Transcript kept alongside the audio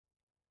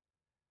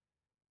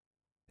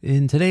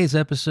In today's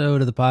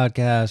episode of the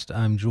podcast,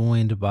 I'm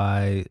joined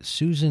by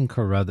Susan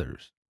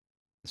Carruthers.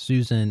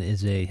 Susan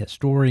is a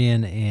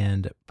historian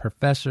and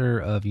professor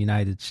of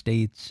United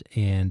States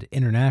and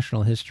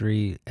international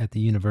history at the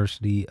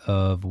University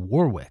of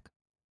Warwick.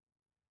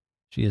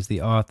 She is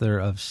the author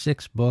of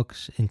 6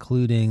 books,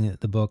 including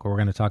the book we're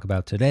going to talk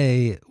about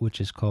today, which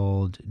is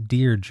called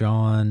Dear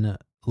John,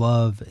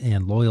 Love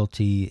and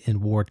Loyalty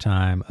in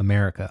Wartime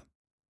America.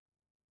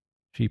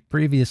 She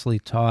previously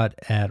taught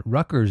at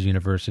Rutgers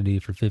University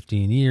for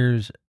 15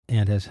 years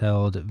and has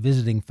held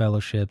visiting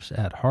fellowships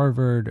at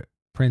Harvard,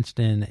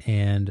 Princeton,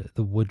 and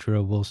the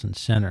Woodrow Wilson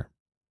Center.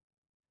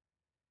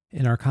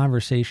 In our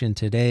conversation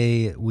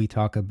today, we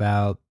talk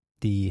about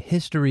the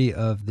history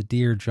of the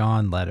Dear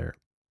John letter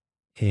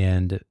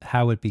and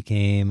how it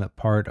became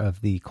part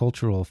of the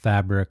cultural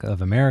fabric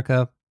of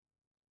America.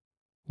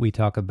 We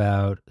talk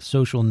about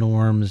social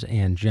norms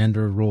and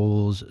gender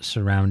roles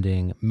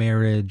surrounding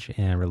marriage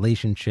and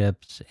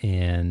relationships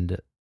and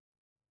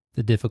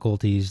the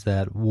difficulties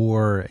that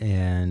war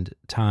and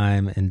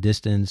time and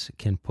distance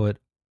can put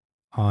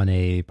on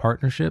a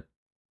partnership.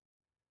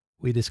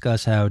 We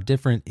discuss how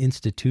different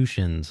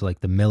institutions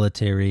like the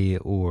military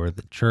or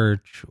the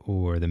church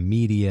or the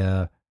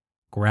media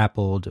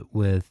grappled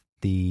with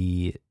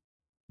the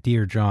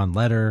Dear John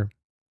letter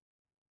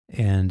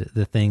and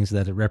the things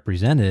that it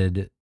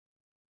represented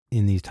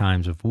in these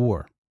times of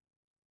war.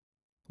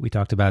 We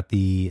talked about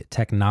the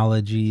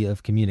technology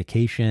of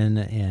communication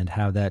and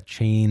how that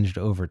changed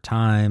over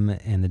time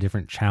and the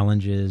different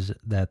challenges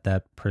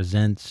that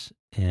presents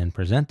and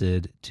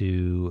presented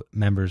to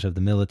members of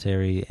the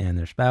military and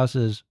their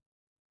spouses.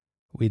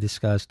 We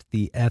discussed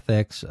the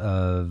ethics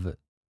of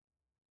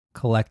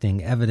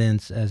collecting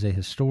evidence as a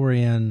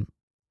historian,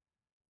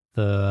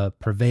 the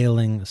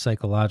prevailing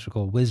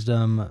psychological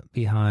wisdom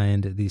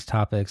behind these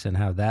topics and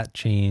how that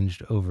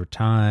changed over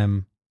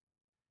time,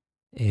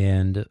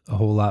 and a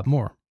whole lot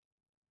more.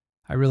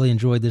 I really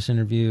enjoyed this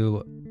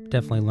interview,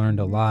 definitely learned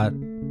a lot,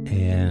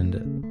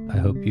 and I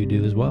hope you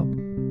do as well.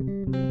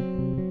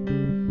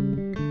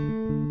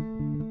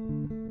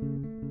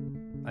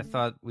 I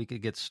thought we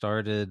could get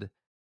started.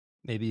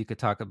 Maybe you could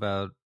talk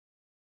about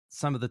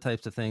some of the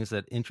types of things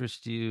that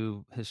interest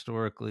you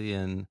historically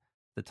and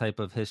the type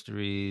of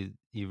history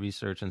you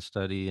research and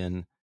study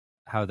and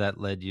how that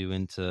led you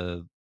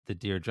into the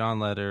Dear John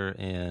letter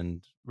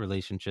and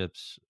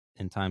relationships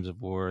in times of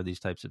war,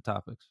 these types of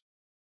topics.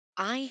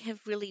 I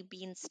have really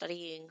been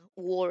studying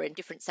war in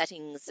different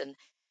settings and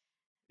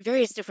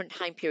various different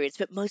time periods,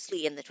 but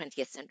mostly in the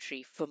 20th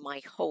century for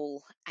my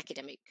whole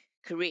academic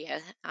career.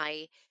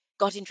 I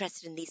got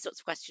interested in these sorts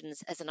of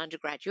questions as an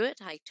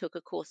undergraduate. I took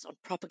a course on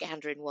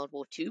propaganda in World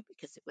War II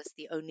because it was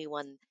the only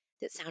one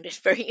that sounded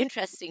very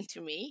interesting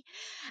to me.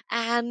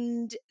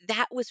 And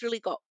that was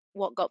really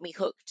what got me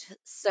hooked.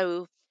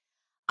 So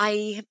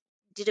I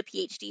did a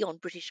PhD on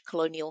British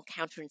colonial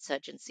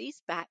counterinsurgencies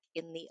back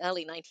in the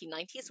early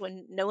 1990s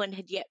when no one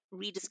had yet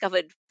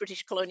rediscovered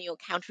British colonial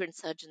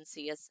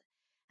counterinsurgency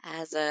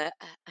as a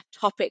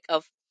topic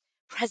of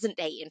present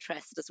day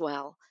interest as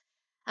well.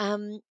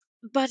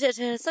 But at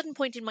a certain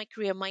point in my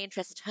career, my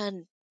interest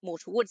turned more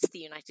towards the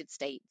United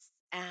States,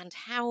 and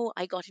how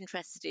I got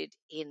interested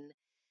in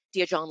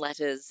Dear John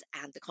letters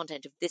and the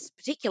content of this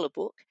particular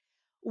book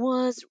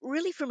was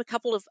really from a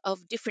couple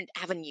of different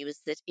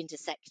avenues that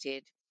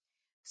intersected.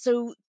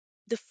 So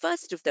the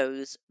first of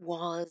those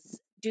was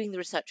doing the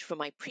research for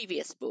my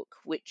previous book,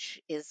 which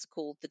is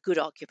called The Good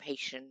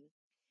Occupation.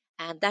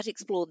 And that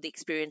explored the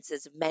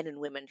experiences of men and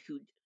women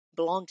who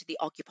belonged to the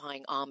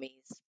occupying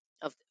armies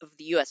of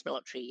the US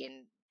military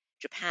in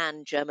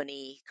Japan,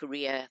 Germany,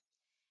 Korea,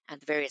 and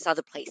the various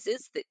other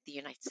places that the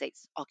United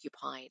States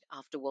occupied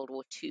after World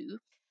War II.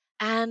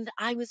 And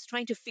I was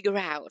trying to figure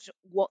out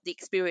what the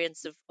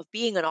experience of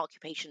being an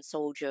occupation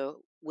soldier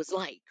was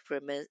like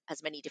from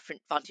as many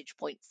different vantage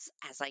points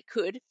as I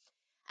could.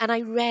 And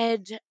I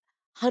read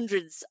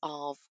hundreds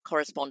of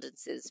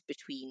correspondences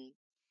between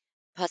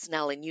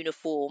personnel in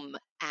uniform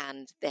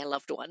and their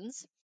loved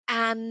ones.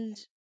 And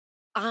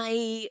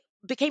I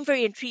became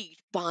very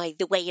intrigued by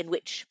the way in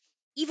which,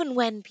 even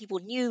when people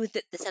knew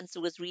that the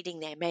censor was reading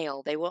their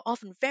mail, they were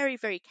often very,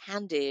 very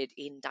candid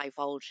in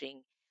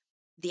divulging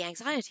the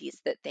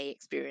anxieties that they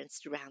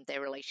experienced around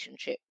their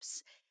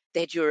relationships,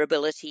 their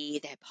durability,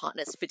 their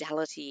partner's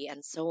fidelity,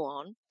 and so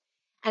on.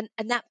 And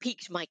that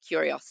piqued my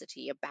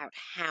curiosity about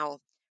how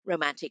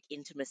romantic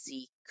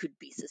intimacy could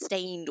be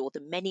sustained, or the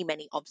many,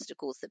 many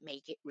obstacles that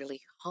make it really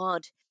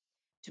hard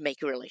to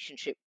make a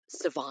relationship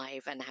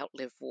survive and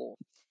outlive war.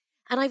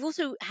 And I've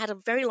also had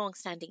a very long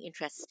standing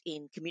interest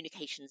in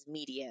communications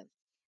media.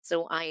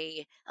 So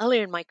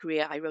earlier in my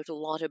career, I wrote a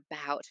lot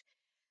about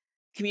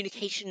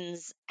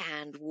communications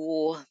and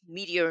war,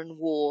 media and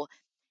war.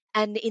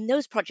 And in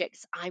those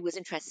projects, I was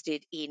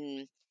interested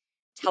in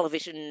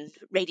television,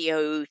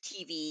 radio,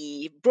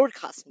 TV,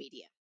 broadcast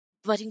media.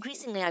 But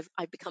increasingly,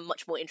 I've become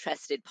much more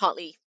interested,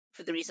 partly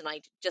for the reason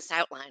I just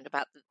outlined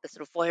about the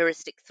sort of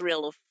voyeuristic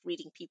thrill of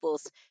reading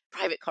people's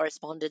private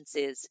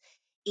correspondences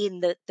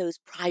in those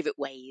private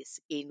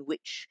ways in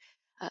which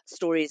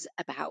stories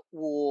about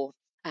war,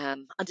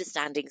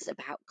 understandings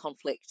about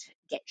conflict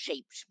get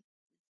shaped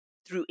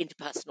through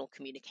interpersonal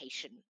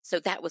communication. So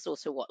that was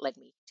also what led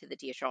me to the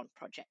Dear John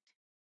project.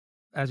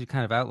 As you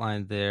kind of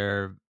outlined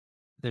there,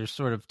 there's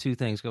sort of two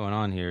things going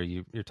on here.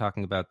 You're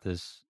talking about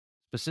this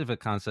specific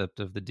concept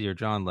of the Dear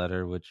John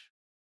letter, which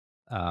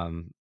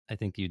I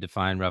think you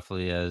define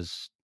roughly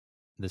as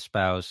the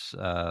spouse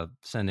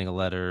sending a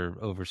letter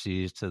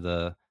overseas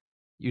to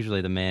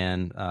usually the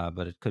man,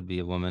 but it could be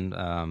a woman,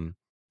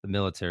 the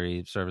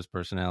military service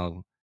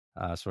personnel,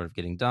 sort of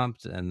getting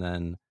dumped. And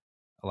then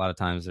a lot of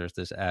times there's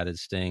this added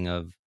sting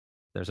of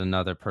there's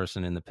another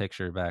person in the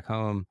picture back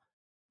home.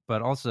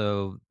 But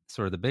also,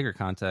 sort of the bigger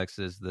context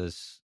is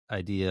this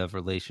idea of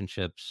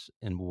relationships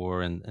in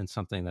war, and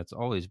something that's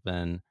always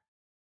been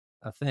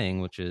a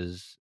thing, which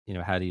is,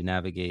 how do you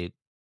navigate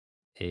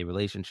a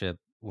relationship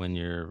when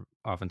you're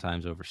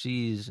oftentimes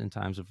overseas in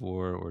times of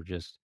war or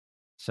just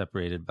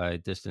separated by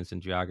distance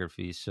and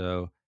geography.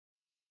 So,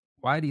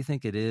 why do you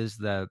think it is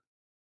that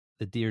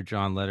the Dear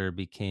John letter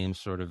became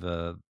sort of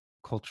a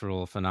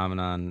cultural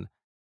phenomenon?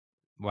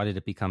 Why did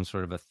it become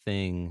sort of a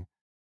thing?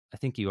 I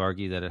think you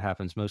argue that it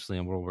happens mostly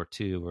in World War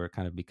II, where it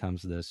kind of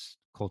becomes this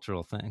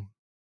cultural thing.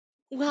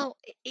 Well,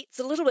 it's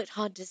a little bit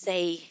hard to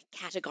say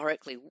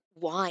categorically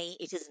why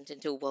it isn't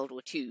until World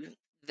War II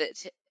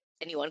that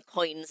anyone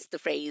coins the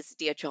phrase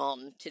 "Dear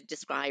John" to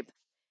describe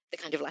the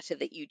kind of letter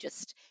that you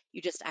just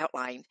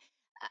outlined.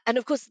 And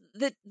of course,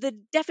 the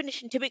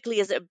definition typically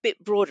is a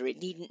bit broader. It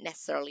needn't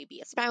necessarily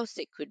be a spouse.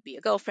 It could be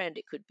a girlfriend.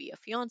 It could be a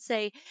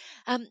fiance.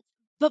 Um,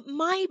 but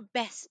my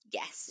best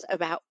guess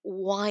about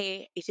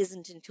why it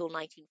isn't until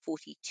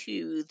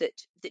 1942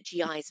 that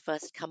GIs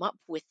first come up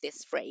with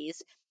this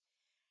phrase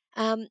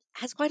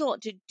has quite a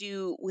lot to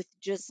do with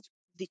just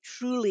the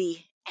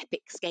truly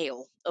epic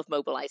scale of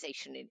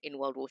mobilization in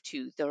World War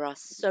II. There are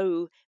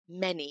so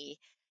many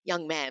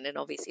young men and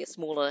obviously a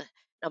smaller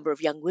number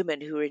of young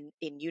women who are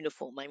in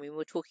uniform. I mean,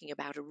 we're talking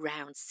about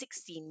around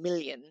 16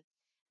 million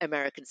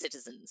American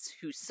citizens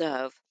who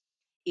serve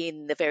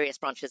in the various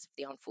branches of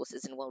the armed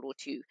forces in World War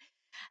II.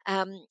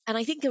 And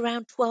I think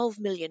around 12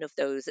 million of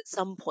those at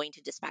some point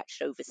are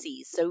dispatched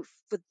overseas. So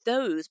for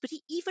those, but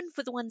even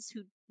for the ones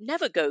who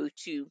never go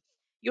to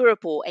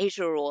Europe or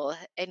Asia or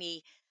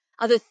any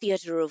other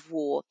theater of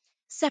war,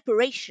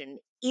 separation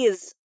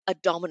is a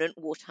dominant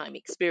wartime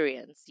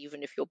experience,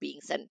 even if you're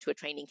being sent to a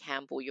training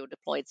camp or you're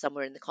deployed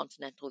somewhere in the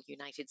continental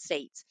United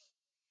States.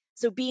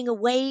 So being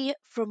away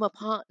from a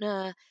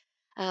partner,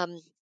 um,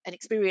 an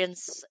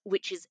experience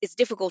which is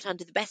difficult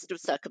under the best of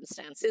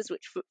circumstances,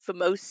 which for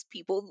most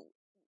people,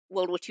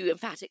 World War II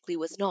emphatically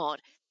was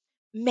not,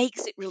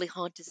 makes it really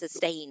hard to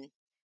sustain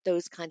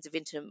those kinds of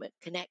intimate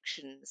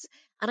connections.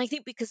 And I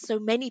think because so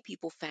many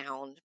people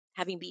found,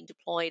 having been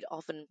deployed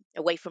often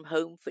away from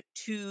home for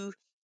 2,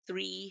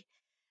 3,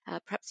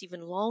 perhaps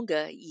even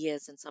longer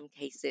years in some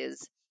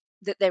cases,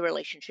 that their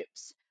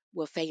relationships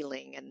were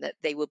failing and that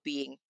they were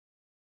being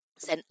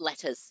sent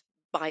letters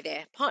by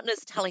their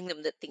partners telling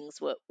them that things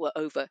were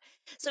over.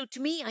 So to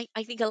me,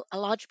 I think a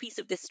large piece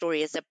of this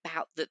story is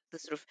about the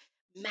sort of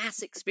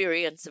mass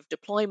experience of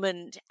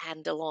deployment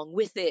and along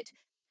with it,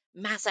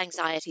 mass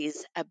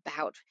anxieties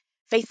about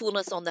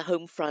faithfulness on the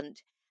home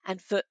front.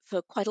 And for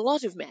quite a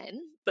lot of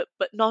men, but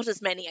not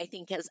as many, I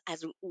think,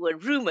 as were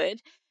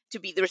rumored to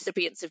be the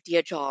recipients of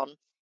Dear John,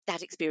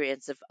 that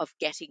experience of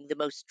getting the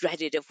most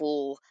dreaded of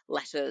all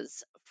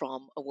letters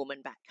from a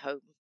woman back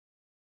home.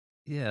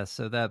 Yeah,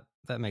 so that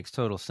makes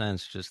total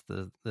sense. Just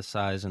the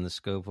size and the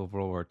scope of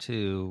World War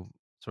II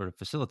sort of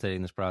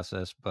facilitating this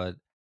process. But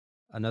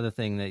another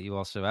thing that you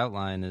also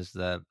outline is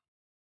that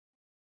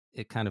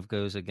it kind of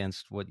goes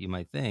against what you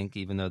might think,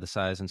 even though the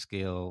size and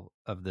scale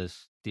of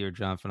this Dear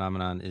John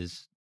phenomenon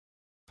is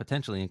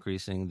potentially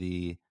increasing.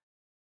 The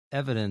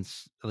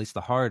evidence, at least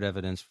the hard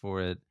evidence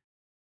for it,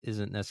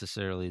 isn't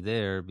necessarily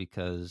there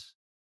because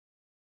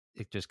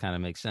it just kind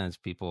of makes sense.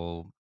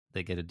 People,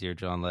 they get a Dear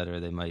John letter,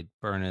 they might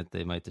burn it,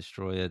 they might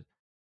destroy it,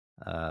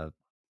 uh,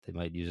 they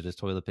might use it as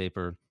toilet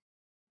paper.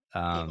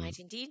 They Um, might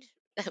indeed.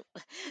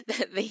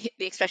 The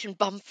expression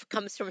bump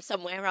comes from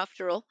somewhere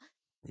after all.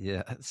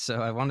 yeah.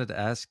 So I wanted to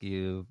ask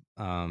you,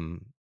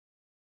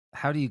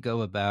 how do you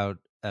go about,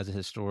 as a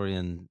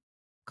historian,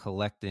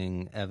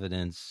 collecting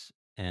evidence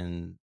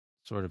and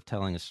sort of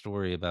telling a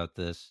story about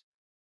this?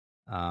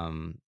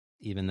 Um,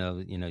 Even though,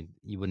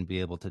 you wouldn't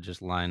be able to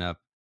just line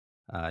up,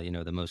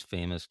 the most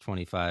famous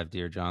 25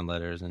 Dear John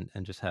letters and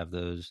just have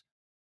those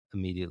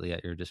immediately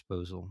at your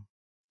disposal.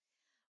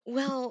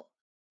 Well,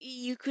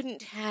 you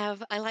couldn't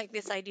have. I like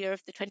this idea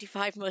of the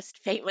 25 most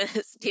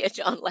famous Dear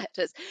John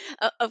letters.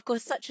 Of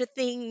course, such a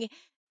thing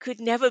could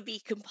never be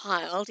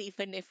compiled,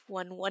 even if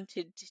one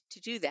wanted to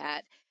do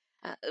that,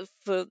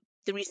 for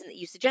the reason that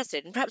you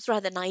suggested. And perhaps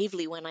rather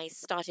naively, when I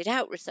started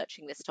out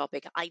researching this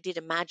topic, I did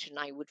imagine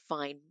I would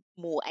find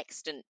more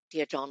extant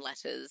Dear John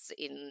letters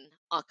in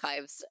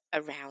archives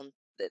around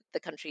the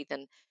country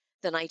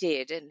than I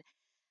did.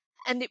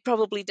 And it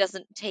probably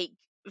doesn't take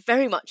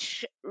very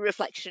much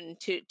reflection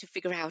to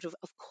figure out of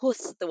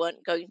course there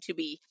weren't going to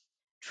be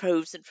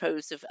troves and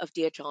troves of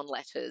Dear John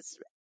letters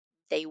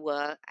they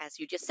were, as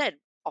you just said,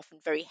 often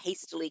very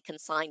hastily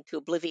consigned to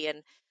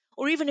oblivion,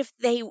 or even if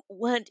they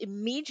weren't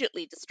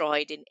immediately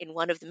destroyed in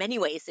one of the many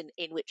ways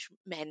in which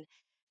men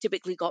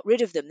typically got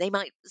rid of them, they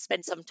might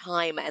spend some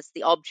time as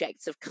the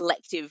objects of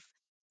collective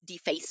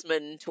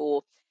defacement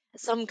or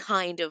some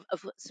kind of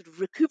sort of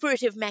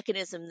recuperative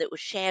mechanism that was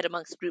shared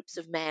amongst groups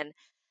of men,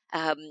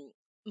 um,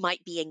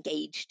 might be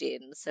engaged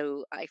in.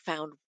 So I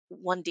found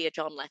one Dear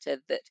John letter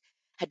that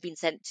had been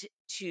sent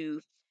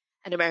to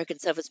an American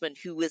serviceman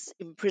who was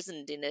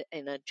imprisoned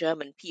in a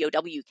German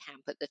POW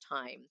camp at the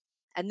time.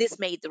 And this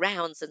made the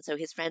rounds, and so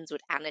his friends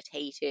would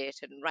annotate it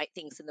and write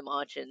things in the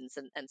margins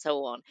and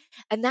so on.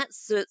 And that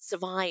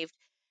survived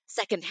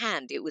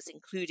secondhand. It was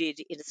included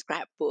in a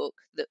scrapbook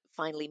that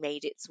finally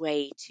made its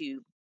way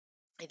to,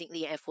 I think,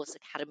 the Air Force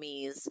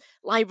Academy's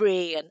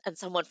library, and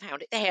someone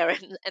found it there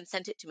and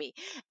sent it to me.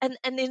 And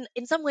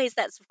in some ways,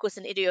 that's, of course,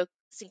 an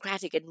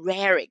idiosyncratic and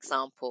rare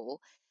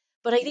example.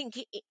 But I think,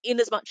 in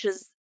as much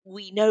as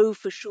we know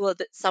for sure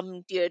that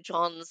some Dear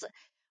Johns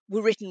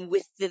were written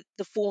with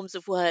the forms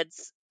of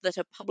words that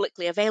are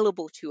publicly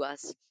available to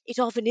us, it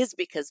often is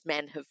because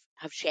men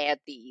have shared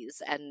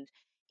these, and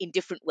in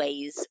different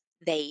ways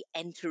they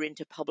enter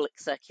into public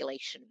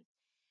circulation.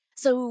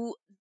 So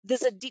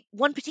there's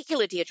one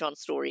particular Dear John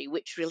story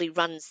which really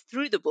runs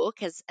through the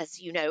book, as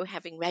you know,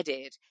 having read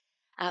it,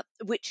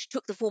 which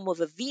took the form of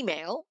a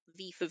V-mail,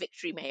 V for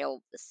Victory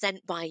mail,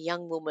 sent by a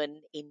young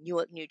woman in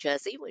Newark, New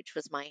Jersey, which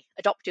was my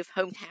adoptive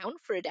hometown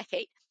for a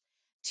decade,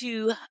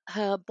 to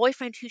her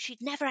boyfriend who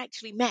she'd never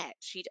actually met.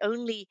 She'd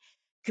only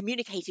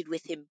communicated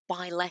with him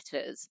by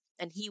letters,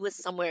 and he was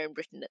somewhere in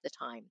Britain at the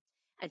time.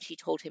 And she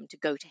told him to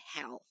go to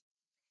hell.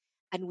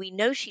 And we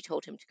know she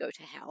told him to go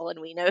to hell,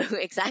 and we know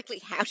exactly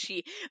how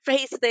she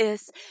phrased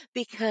this,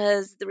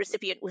 because the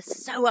recipient was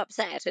so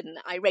upset and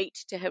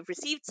irate to have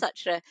received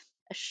such a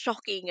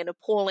shocking and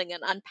appalling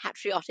and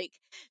unpatriotic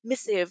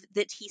missive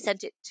that he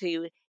sent it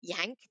to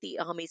Yank, the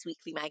Army's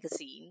weekly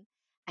magazine,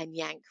 and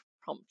Yank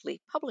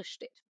promptly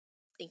published it,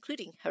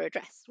 including her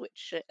address,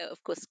 which,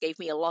 of course, gave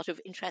me a lot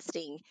of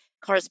interesting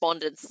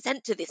correspondence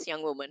sent to this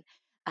young woman,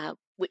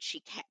 which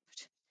she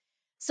kept.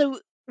 So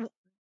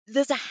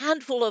there's a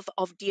handful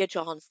of Dear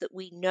Johns that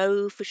we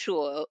know for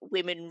sure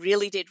women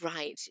really did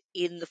write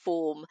in the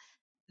form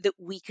that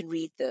we can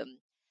read them.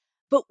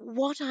 But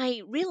what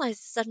I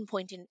realized at a certain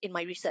point in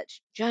my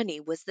research journey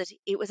was that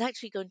it was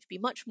actually going to be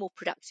much more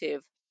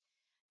productive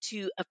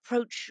to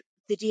approach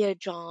the Dear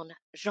John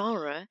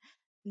genre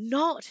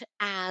not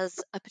as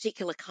a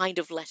particular kind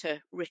of letter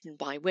written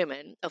by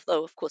women,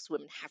 although, of course,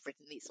 women have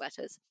written these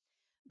letters,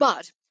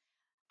 but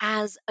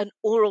as an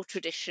oral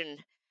tradition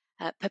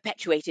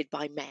perpetuated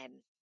by men.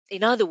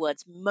 In other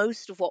words,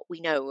 most of what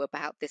we know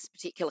about this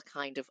particular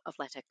kind of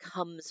letter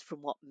comes from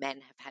what men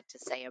have had to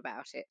say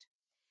about it.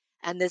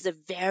 And there's a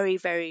very,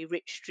 very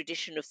rich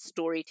tradition of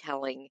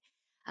storytelling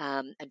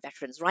and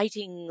veterans'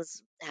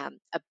 writings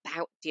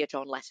about Dear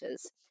John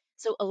letters.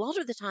 So a lot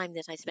of the time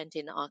that I spent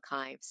in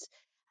archives,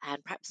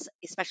 and perhaps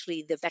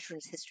especially the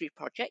Veterans History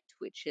Project,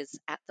 which is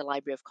at the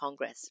Library of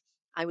Congress,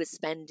 I was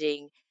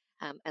spending,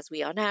 as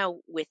we are now,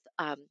 with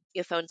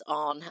earphones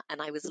on,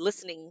 and I was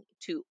listening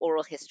to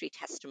oral history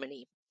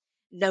testimony,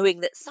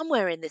 knowing that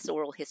somewhere in this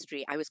oral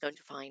history I was going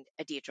to find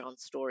a Dear John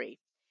story.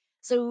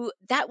 So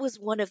that was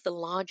one of the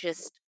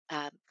largest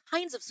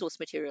kinds of source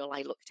material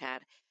I looked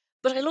at.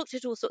 But I looked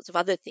at all sorts of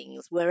other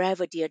things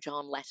wherever Dear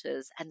John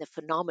letters and the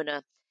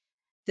phenomena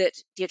that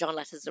Dear John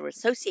letters are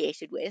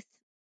associated with,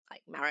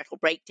 like marital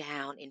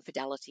breakdown,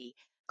 infidelity,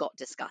 got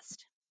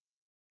discussed.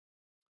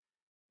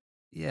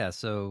 Yeah.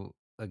 So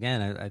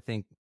again, I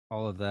think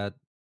all of that,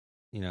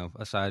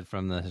 aside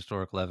from the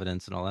historical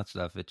evidence and all that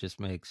stuff, it just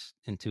makes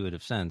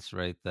intuitive sense,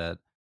 right? That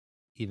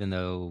even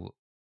though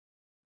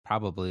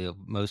probably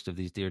most of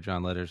these Dear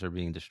John letters are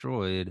being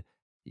destroyed,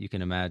 you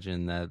can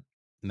imagine that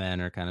men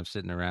are kind of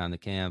sitting around the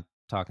camp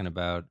talking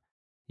about,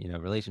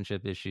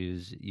 relationship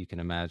issues. You can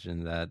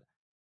imagine that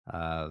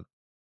uh,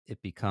 it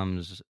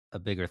becomes a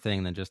bigger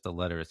thing than just the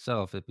letter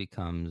itself. It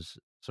becomes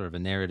sort of a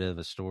narrative,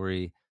 a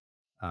story.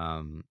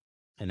 Um,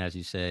 and as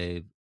you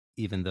say,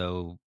 even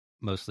though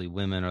mostly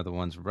women are the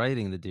ones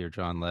writing the Dear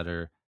John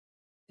letter,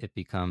 it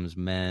becomes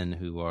men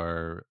who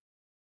are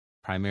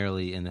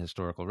primarily in the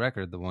historical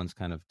record, the ones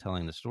kind of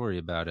telling the story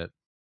about it.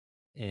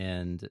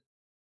 And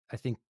I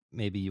think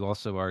maybe you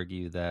also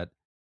argue that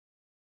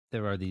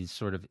there are these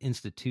sort of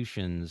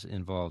institutions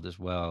involved as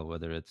well,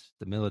 whether it's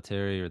the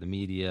military or the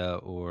media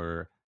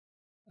or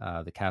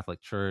the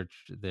Catholic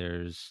Church.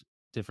 There's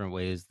different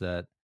ways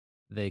that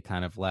they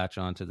kind of latch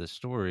onto the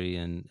story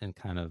and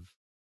kind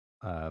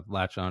of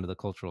latch onto the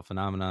cultural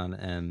phenomenon.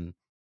 And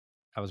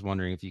I was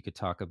wondering if you could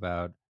talk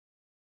about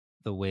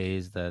the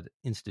ways that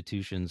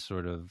institutions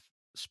sort of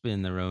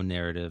spin their own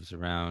narratives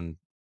around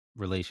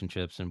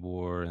relationships and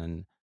war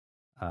and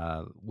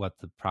what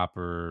the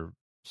proper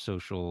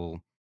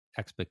social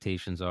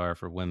expectations are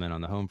for women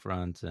on the home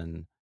front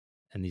and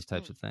these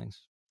types Mm. of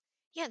things.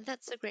 Yeah,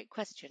 that's a great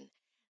question.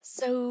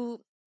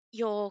 So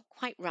you're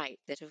quite right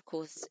that, of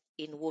course,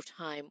 in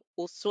wartime,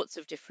 all sorts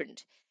of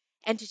different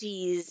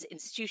entities,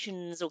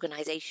 institutions,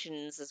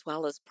 organizations, as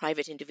well as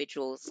private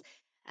individuals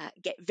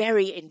get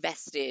very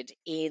invested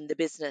in the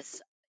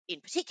business,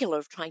 in particular,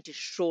 of trying to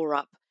shore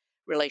up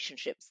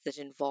relationships that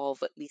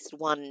involve at least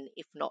one,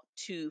 if not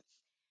two,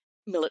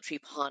 military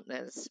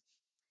partners.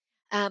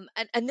 And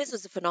this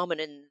was a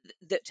phenomenon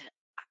that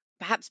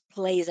perhaps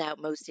plays out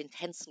most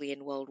intensely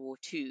in World War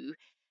II,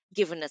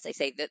 given, as I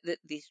say, that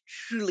the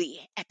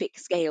truly epic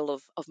scale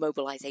of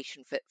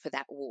mobilization for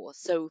that war.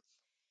 So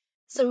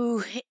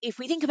if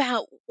we think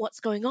about what's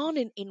going on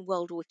in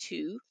World War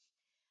II,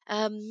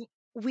 um,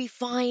 we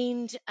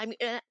find, I mean,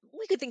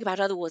 we could think about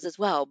other wars as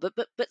well, but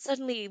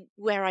suddenly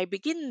where I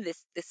begin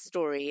this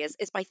story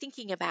is by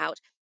thinking about,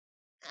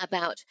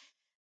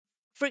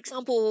 for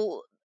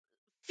example,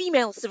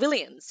 female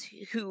civilians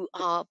who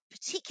are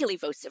particularly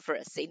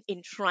vociferous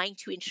in trying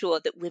to ensure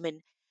that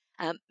women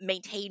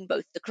maintain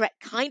both the correct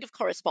kind of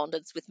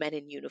correspondence with men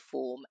in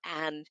uniform,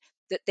 and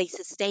that they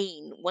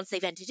sustain, once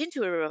they've entered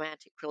into a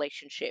romantic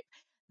relationship,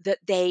 that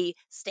they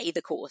stay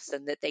the course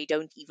and that they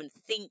don't even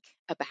think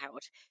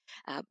about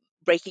uh,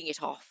 breaking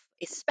it off,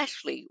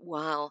 especially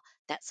while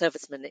that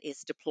serviceman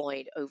is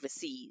deployed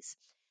overseas.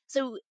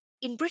 So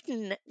in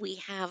Britain, we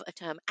have a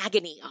term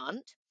agony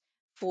aunt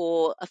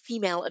for a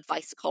female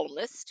advice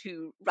columnist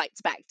who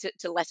writes back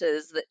to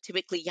letters that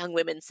typically young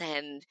women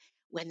send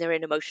when they're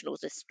in emotional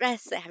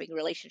distress, they're having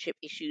relationship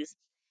issues.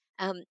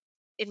 Um,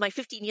 in my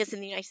 15 years in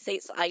the United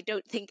States, I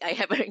don't think I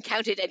ever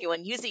encountered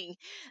anyone using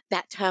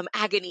that term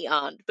agony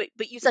aunt, but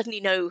you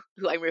certainly know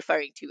who I'm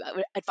referring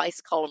to.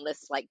 Advice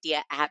columnists like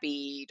Dear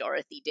Abby,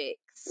 Dorothy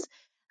Dix.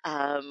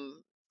 I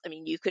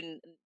mean, you can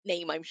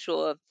name, I'm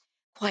sure,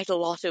 quite a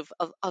lot of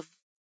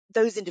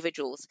those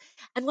individuals.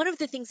 And one of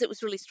the things that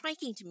was really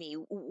striking to me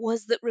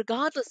was that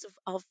regardless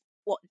of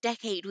what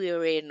decade we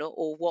were in,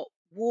 or what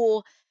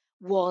war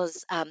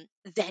was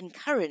then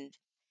current,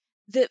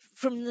 that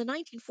from the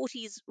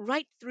 1940s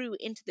right through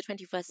into the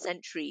 21st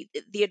century,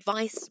 the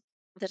advice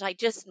that I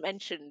just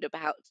mentioned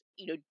about,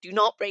 do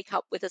not break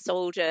up with a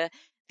soldier,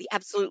 the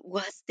absolute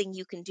worst thing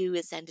you can do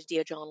is send a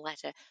Dear John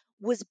letter,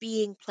 was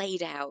being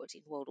played out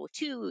in World War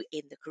II,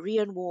 in the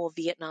Korean War,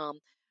 Vietnam,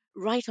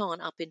 right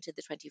on up into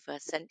the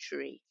 21st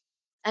century.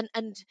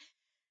 And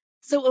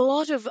so a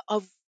lot of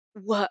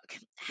work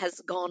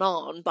has gone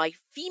on by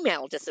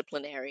female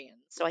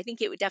disciplinarians. So I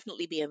think it would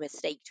definitely be a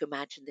mistake to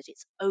imagine that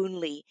it's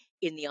only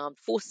in the armed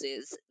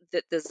forces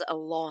that there's a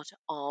lot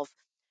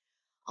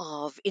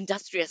of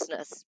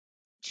industriousness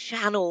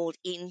channeled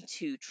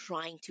into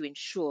trying to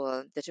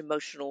ensure that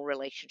emotional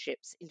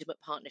relationships,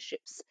 intimate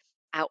partnerships,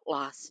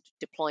 outlast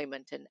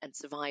deployment and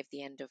survive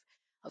the end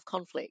of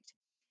conflict.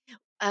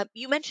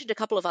 You mentioned a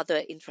couple of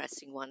other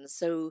interesting ones.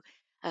 So,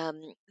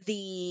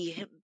 the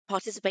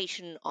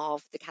participation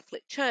of the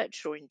Catholic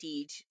Church, or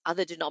indeed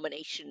other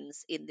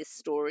denominations, in this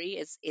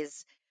story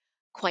is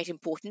quite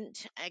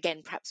important.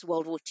 Again, perhaps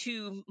World War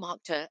II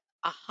marked a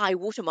high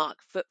watermark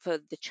for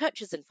the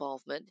church's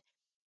involvement.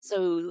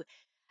 So,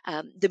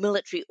 the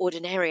military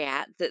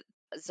ordinariate,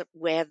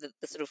 where the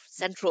sort of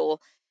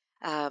central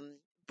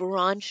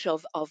branch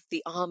of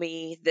the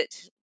army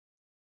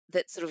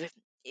that sort of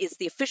is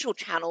the official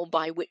channel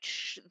by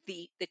which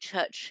the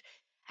church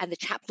and the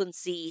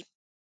chaplaincy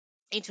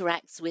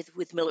interacts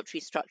with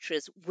military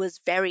structures, was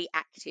very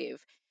active.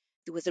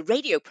 There was a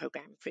radio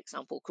program, for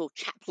example, called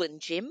Chaplain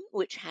Jim,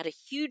 which had a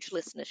huge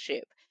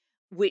listenership,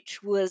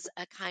 which was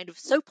a kind of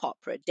soap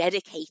opera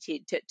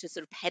dedicated to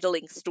sort of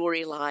peddling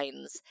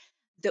storylines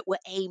that were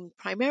aimed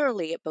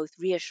primarily at both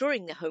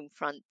reassuring the home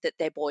front that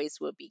their boys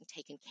were being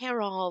taken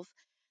care of,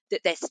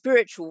 that their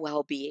spiritual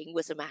well-being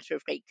was a matter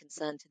of great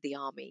concern to the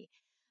army.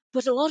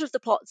 But a lot of the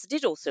plots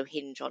did also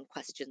hinge on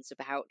questions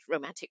about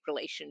romantic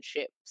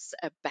relationships,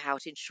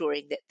 about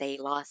ensuring that they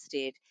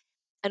lasted.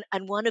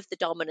 And one of the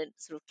dominant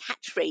sort of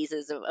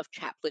catchphrases of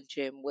Chaplain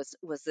Jim was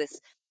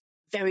this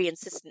very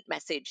insistent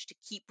message to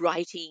keep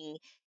writing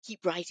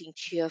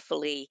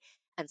cheerfully,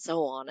 and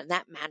so on. And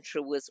that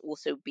mantra was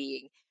also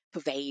being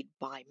purveyed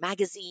by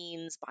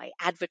magazines, by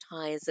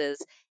advertisers.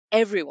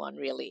 Everyone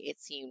really, it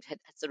seemed, had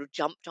sort of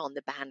jumped on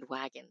the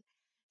bandwagon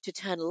to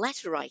turn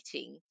letter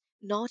writing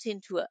not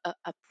into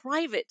a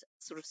private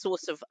sort of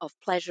source of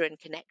pleasure and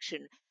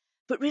connection,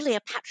 but really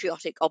a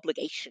patriotic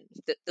obligation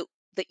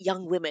that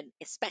young women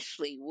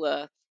especially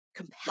were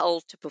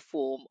compelled to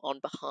perform on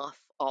behalf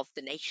of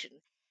the nation,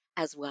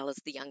 as well as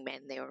the young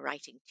men they were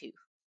writing to.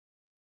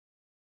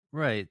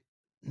 Right.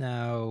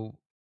 Now,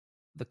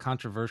 the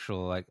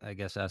controversial, I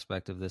guess,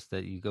 aspect of this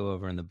that you go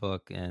over in the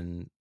book,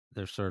 and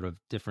there's sort of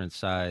different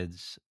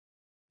sides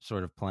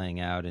sort of playing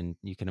out. And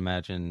you can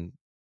imagine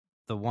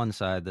the one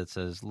side that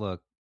says,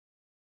 look,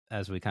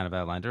 as we kind of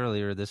outlined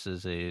earlier, this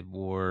is a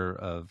war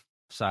of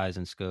size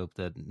and scope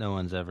that no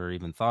one's ever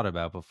even thought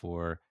about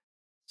before.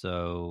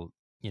 So,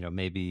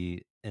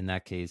 maybe in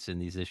that case, in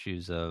these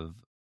issues of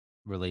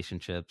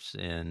relationships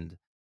and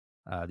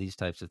these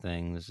types of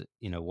things,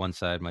 one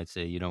side might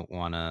say you don't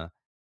want to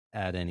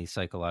add any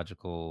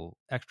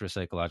extra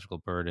psychological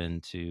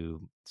burden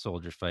to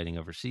soldiers fighting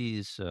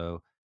overseas.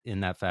 So,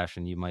 in that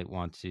fashion, you might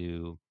want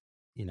to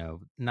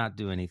not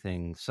do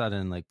anything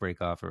sudden like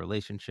break off a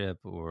relationship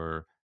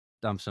or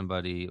dump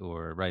somebody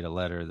or write a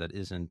letter that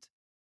isn't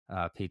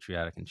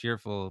patriotic and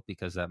cheerful,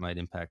 because that might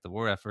impact the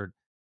war effort.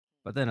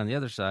 But then on the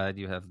other side,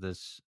 you have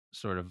this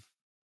sort of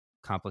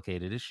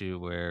complicated issue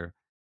where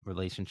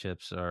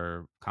relationships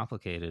are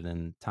complicated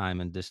and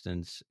time and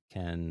distance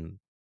can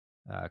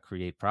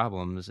create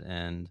problems.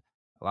 And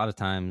a lot of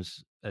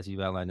times, as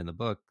you outlined in the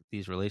book,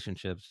 these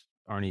relationships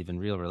aren't even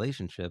real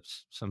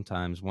relationships.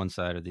 Sometimes one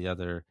side or the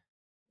other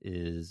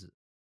is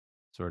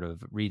sort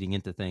of reading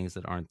into things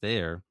that aren't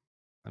there.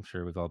 I'm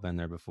sure we've all been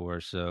there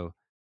before. So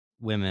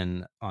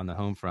women on the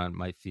home front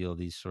might feel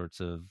these sorts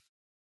of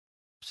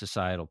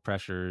societal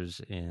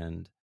pressures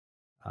and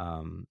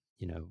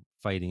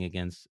fighting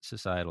against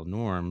societal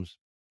norms.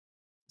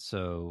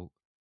 So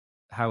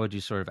how would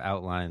you sort of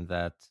outline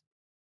that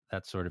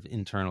sort of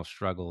internal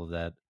struggle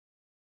that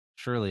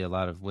surely a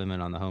lot of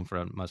women on the home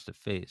front must have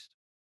faced?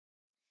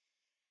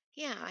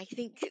 Yeah, I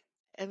think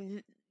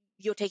um,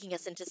 you're taking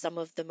us into some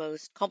of the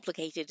most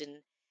complicated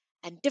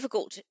and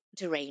difficult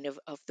terrain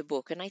of the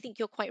book. And I think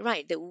you're quite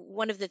right that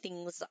one of the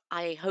things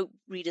I hope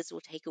readers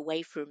will take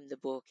away from the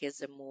book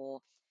is a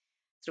more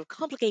sort of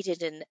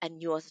complicated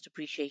and nuanced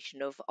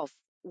appreciation of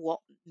what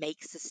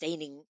makes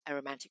sustaining a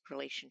romantic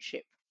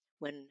relationship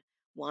when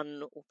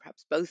one or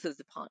perhaps both of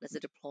the partners are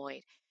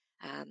deployed.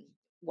 Um,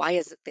 why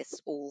is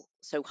this all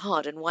so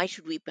hard, and why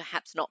should we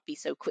perhaps not be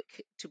so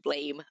quick to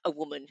blame a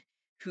woman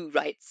who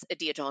writes a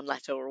Dear John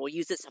letter or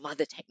uses some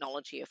other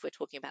technology if we're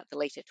talking about the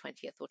later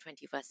 20th or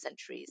 21st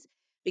centuries?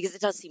 Because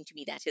it does seem to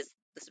me that is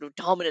the sort of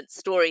dominant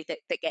story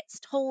that gets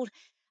told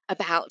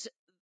about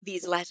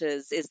these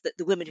letters, is that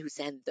the women who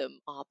send them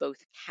are both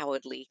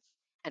cowardly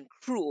and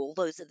cruel.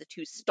 Those are the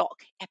two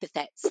stock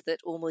epithets that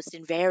almost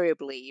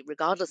invariably,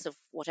 regardless of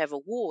whatever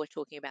war we're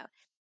talking about,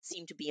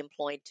 seem to be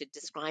employed to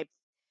describe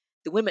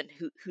the women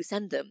who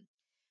send them.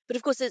 But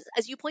of course,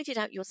 as you pointed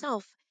out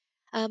yourself,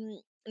 um,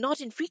 not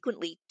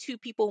infrequently, two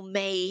people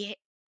may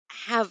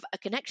have a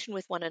connection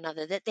with one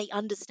another that they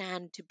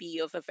understand to be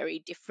of a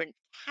very different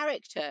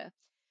character,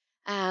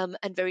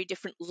 and very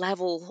different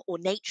level or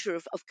nature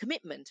of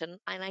commitment. And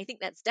I think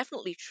that's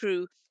definitely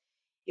true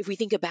if we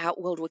think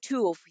about World War II,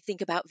 or if we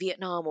think about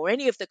Vietnam, or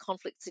any of the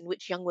conflicts in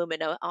which young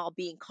women are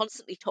being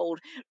constantly told,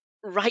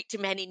 write to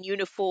men in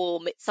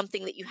uniform, it's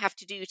something that you have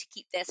to do to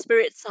keep their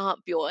spirits up,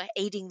 you're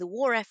aiding the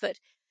war effort,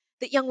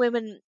 that young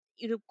women,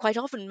 quite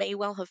often may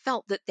well have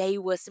felt that they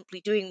were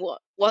simply doing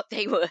what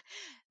they were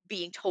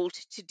being told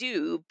to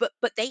do, but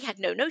they had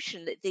no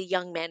notion that the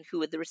young men who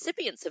were the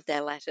recipients of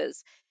their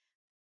letters,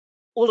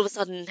 all of a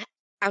sudden,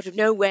 out of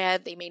nowhere,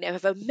 they may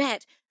never have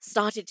met,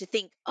 started to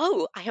think,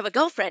 oh, I have a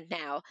girlfriend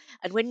now,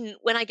 and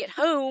when I get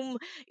home,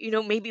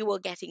 maybe we'll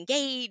get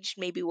engaged,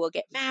 maybe we'll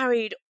get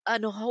married,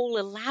 and a whole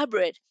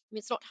elaborate. I mean,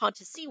 it's not hard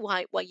to see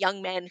why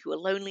young men who are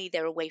lonely,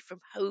 they're away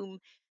from home,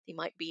 they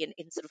might be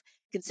in sort of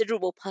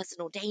considerable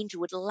personal danger,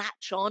 would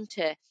latch on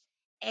to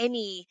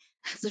any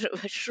sort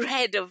of a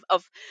shred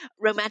of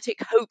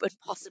romantic hope and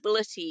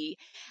possibility,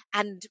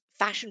 and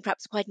fashion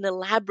perhaps quite an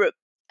elaborate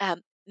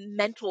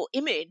mental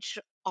image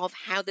of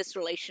how this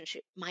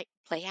relationship might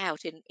play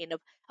out in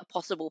a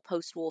possible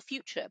post-war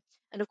future.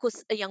 And of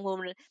course, a young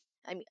woman,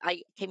 I mean,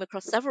 I came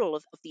across several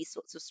of these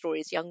sorts of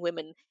stories, young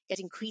women get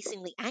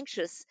increasingly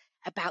anxious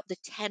about the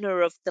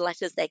tenor of the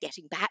letters they're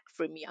getting back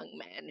from young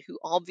men who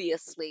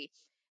obviously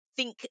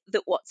think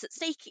that what's at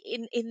stake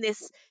in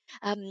this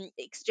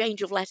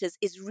exchange of letters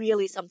is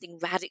really something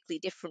radically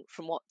different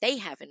from what they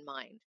have in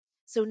mind.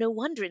 So no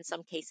wonder in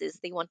some cases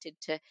they wanted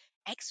to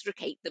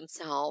extricate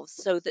themselves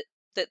so that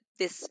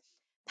this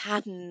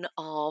pattern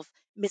of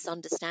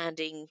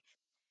misunderstanding,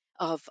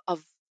 of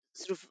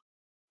sort of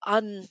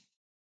un,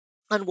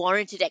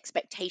 unwarranted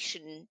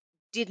expectation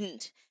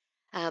didn't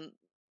um,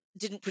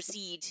 didn't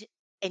proceed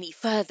any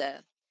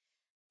further.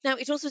 Now,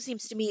 it also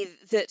seems to me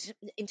that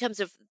in terms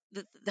of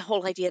the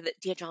whole idea that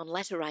Dear John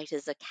letter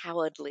writers are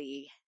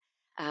cowardly,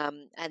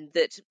 and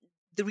that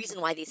the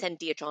reason why they send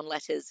Dear John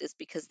letters is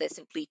because they're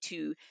simply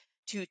too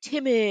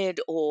timid,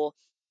 or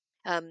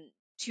um,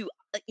 too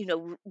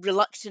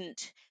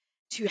reluctant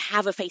to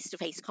have a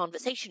face-to-face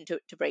conversation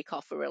to break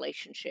off a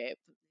relationship.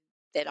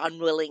 They're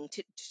unwilling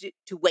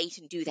to wait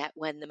and do that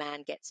when the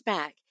man gets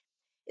back.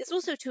 It's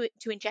also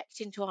to inject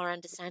into our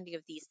understanding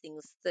of these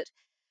things that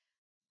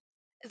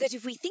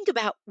if we think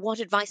about what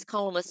advice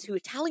columnists who are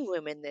telling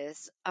women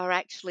this are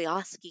actually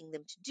asking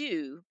them to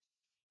do,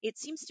 it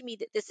seems to me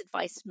that this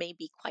advice may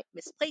be quite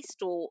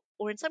misplaced, or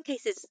in some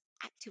cases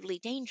actively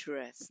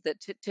dangerous. That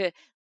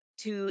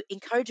to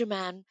encourage a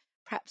man,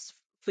 perhaps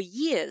for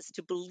years,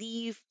 to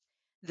believe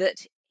that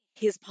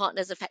his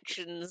partner's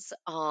affections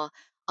are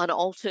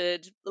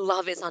unaltered,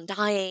 love is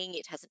undying,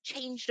 it hasn't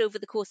changed over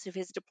the course of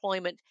his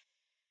deployment,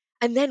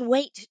 and then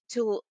wait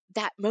till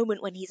that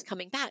moment when he's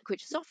coming back,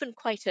 which is often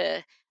quite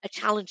a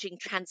challenging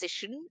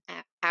transition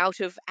out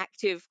of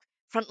active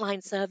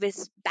frontline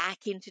service back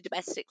into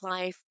domestic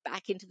life,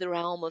 back into the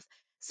realm of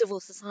civil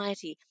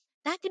society.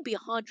 That can be a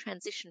hard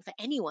transition for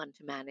anyone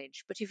to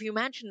manage. But if you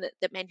imagine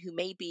that men who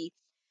may be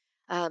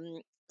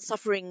um,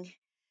 suffering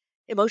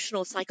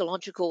emotional,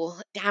 psychological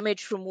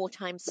damage from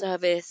wartime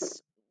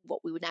service,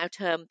 what we would now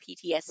term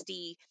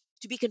PTSD,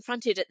 to be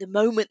confronted at the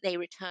moment they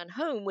return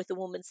home with a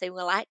woman saying,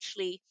 well,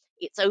 actually,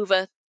 it's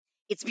over.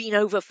 It's been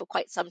over for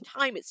quite some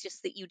time. It's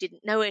just that you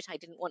didn't know it. I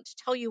didn't want to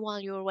tell you while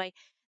you were away.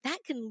 That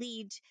can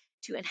lead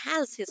to, and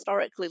has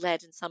historically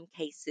led in some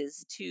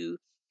cases, to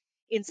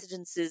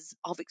incidences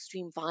of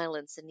extreme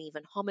violence and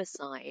even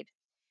homicide.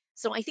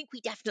 So I think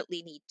we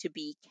definitely need to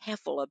be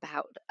careful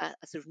about a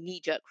sort of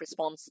knee-jerk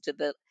response to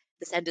the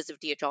senders of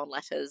Dear John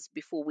letters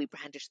before we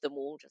brandish them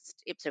all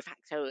just ipso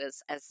facto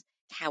as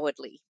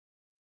cowardly.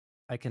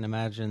 I can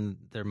imagine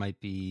there might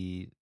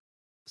be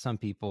some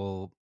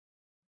people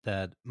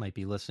that might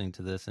be listening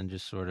to this and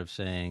just sort of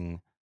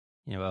saying,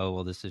 oh,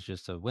 well, this is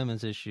just a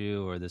women's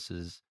issue, or this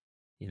is,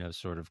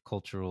 sort of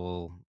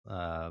cultural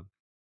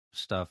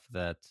stuff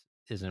that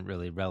isn't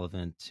really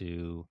relevant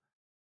to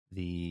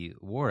the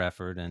war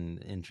effort. And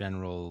in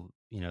general,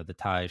 the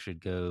tie should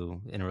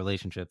go in a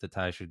relationship, the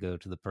tie should go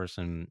to the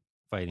person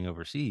fighting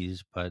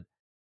overseas. But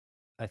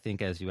I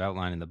think, as you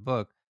outline in the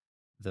book,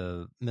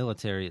 the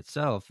military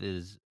itself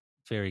is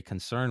very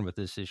concerned with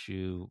this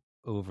issue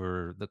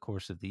over the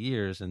course of the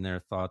years, and their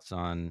thoughts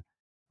on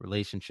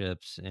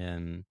relationships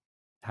and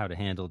how to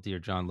handle Dear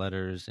John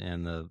letters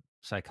and the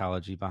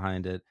psychology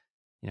behind it.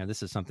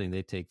 This is something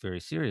they take very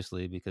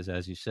seriously because,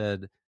 as you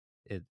said,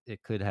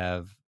 it could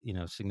have,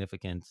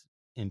 significant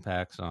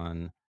impacts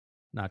on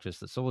not just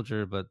the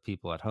soldier, but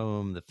people at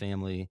home, the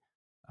family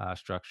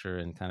structure,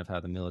 and kind of how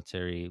the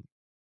military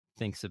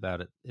thinks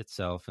about it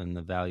itself and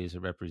the values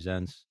it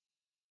represents.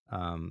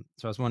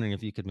 So I was wondering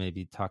if you could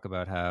maybe talk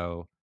about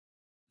how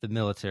the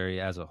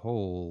military as a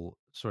whole,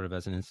 sort of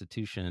as an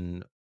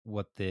institution,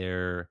 what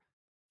their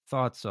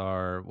thoughts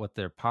are, what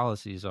their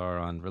policies are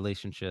on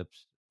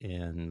relationships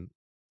and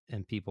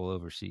people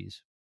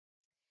overseas.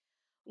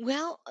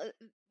 Well,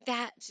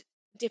 that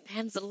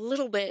depends a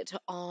little bit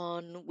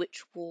on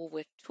which war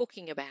we're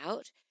talking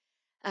about,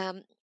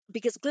 um,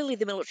 because clearly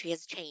the military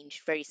has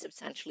changed very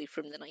substantially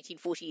from the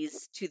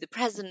 1940s to the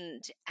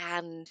present,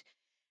 and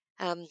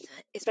um,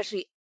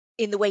 especially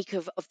in the wake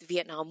of the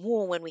Vietnam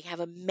War, when we have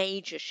a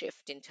major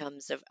shift in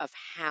terms of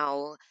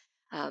how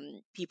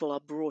people are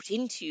brought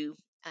into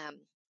um,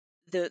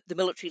 the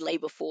military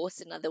labor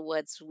force. In other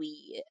words,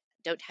 we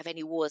don't have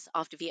any wars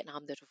after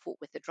Vietnam that are fought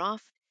with the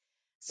draft.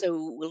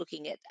 So we're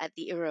looking at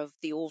the era of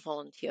the all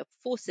volunteer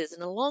forces.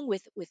 And along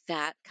with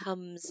that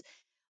comes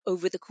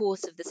over the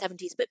course of the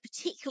 70s, but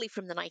particularly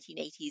from the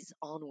 1980s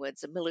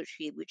onwards, a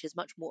military which is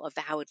much more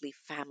avowedly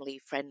family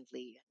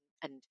friendly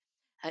and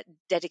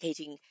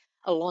dedicating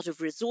a lot of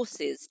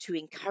resources to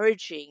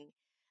encouraging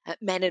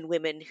men and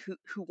women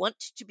who want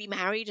to be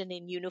married and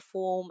in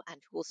uniform and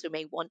who also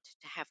may want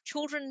to have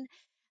children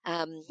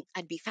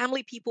and be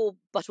family people,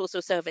 but also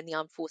serve in the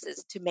armed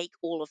forces to make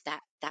all of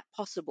that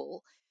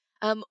possible,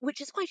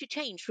 which is quite a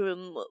change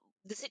from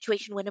the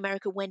situation when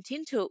America went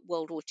into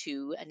World War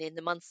II and in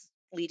the months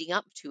leading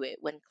up to it,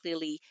 when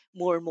clearly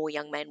more and more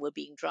young men were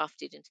being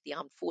drafted into the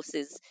armed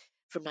forces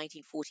from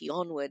 1940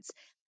 onwards.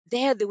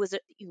 There was a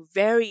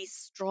very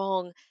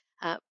strong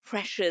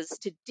pressures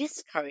to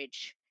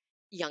discourage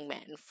young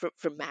men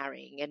from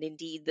marrying, and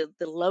indeed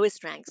the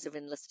lowest ranks of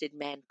enlisted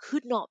men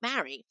could not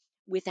marry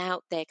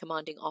without their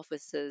commanding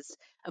officer's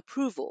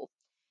approval.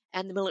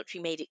 And the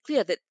military made it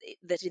clear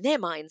that in their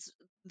minds,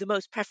 the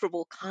most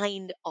preferable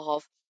kind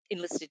of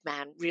enlisted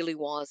man really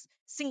was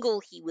single.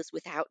 He was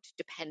without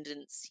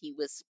dependence. He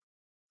was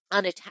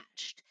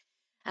unattached.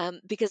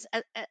 Because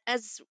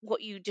as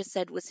what you just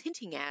said was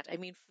hinting at, I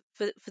mean,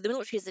 for the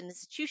military as an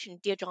institution,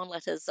 Dear John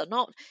letters are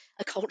not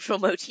a cultural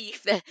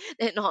motif.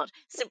 They're not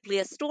simply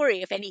a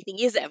story, if anything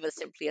is ever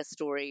simply a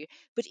story,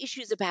 but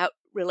issues about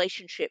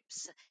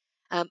relationships,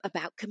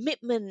 about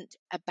commitment,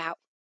 about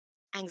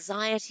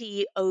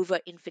anxiety over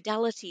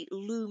infidelity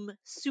loom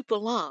super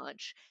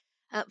large.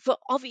 For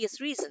obvious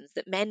reasons,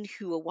 that men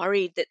who are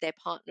worried that their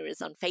partner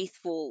is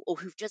unfaithful or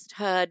who've just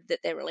heard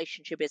that their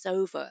relationship is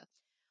over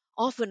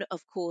often,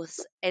 of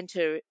course,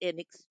 enter an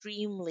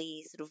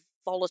extremely sort of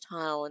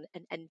volatile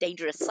and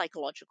dangerous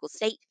psychological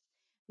state,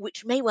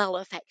 which may well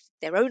affect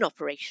their own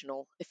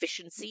operational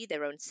efficiency,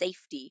 their own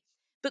safety,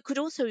 but could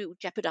also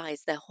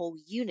jeopardize their whole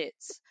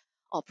unit's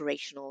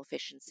operational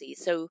efficiency.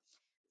 So,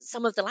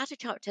 some of the latter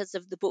chapters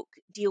of the book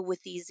deal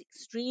with these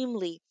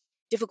extremely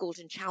difficult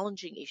and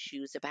challenging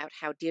issues about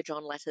how Dear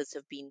John letters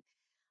have been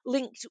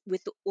linked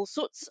with all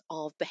sorts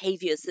of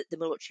behaviors that the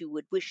military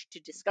would wish to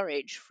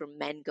discourage, from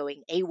men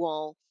going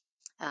AWOL.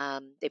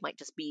 They might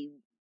just be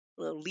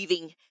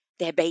leaving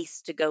their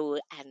base to go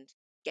and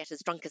get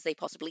as drunk as they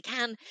possibly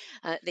can.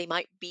 They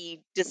might be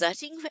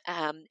deserting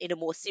in a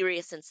more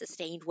serious and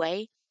sustained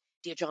way.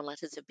 Dear John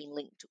letters have been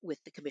linked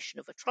with the commission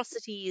of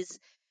atrocities.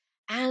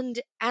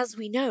 And as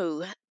we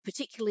know,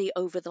 particularly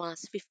over the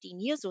last 15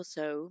 years or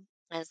so,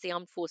 as the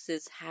armed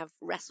forces have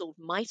wrestled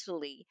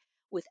mightily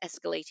with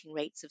escalating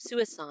rates of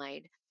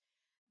suicide,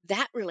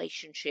 that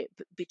relationship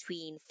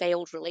between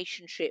failed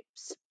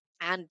relationships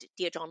and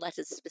Dear John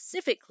letters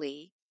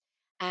specifically,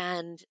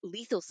 And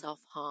lethal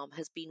self-harm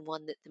has been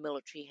one that the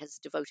military has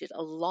devoted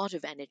a lot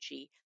of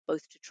energy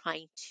both to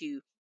trying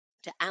to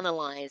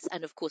analyze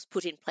and, of course,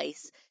 put in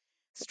place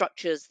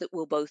structures that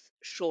will both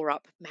shore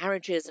up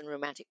marriages and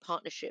romantic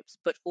partnerships,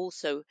 but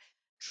also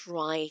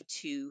try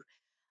to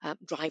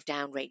drive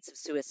down rates of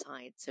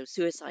suicide. So,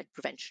 suicide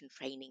prevention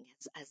training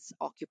has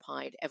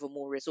occupied ever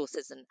more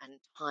resources and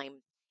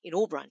time in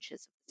all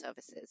branches of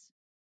the services.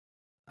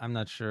 I'm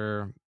not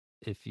sure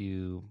if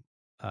you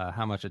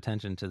how much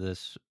attention to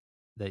this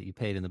that you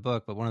paid in the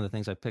book, but one of the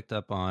things I picked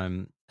up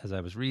on as I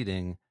was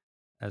reading,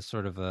 as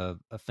sort of a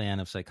fan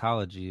of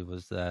psychology,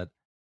 was that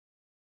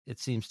it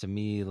seems to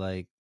me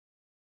like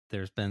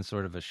there's been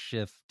sort of a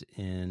shift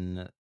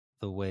in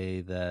the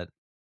way that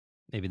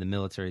maybe the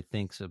military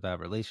thinks about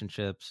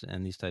relationships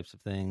and these types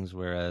of things,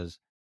 whereas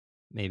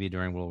maybe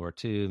during World War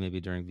II,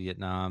 maybe during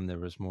Vietnam, there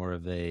was more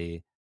of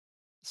a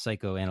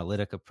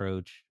psychoanalytic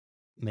approach,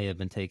 may have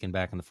been taken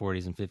back in the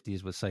 40s and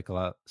 50s with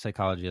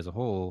psychology as a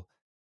whole,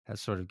 has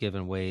sort of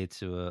given way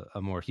to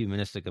a more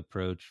humanistic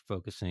approach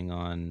focusing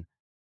on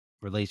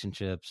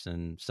relationships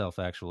and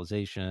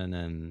self-actualization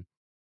and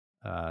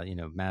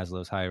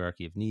Maslow's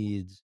hierarchy of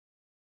needs.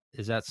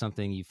 Is that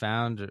something you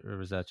found, or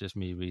was that just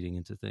me reading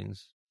into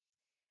things?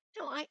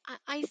 No,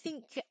 I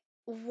think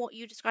what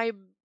you describe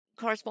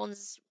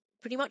corresponds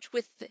pretty much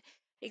with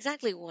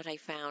exactly what I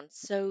found.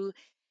 So,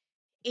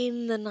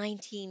 in the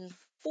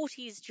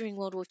 1940s, during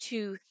World War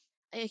II,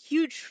 a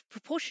huge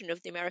proportion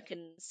of the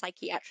American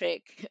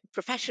psychiatric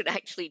profession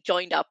actually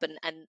joined up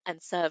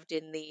and served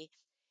in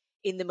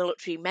the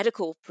military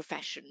medical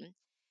profession.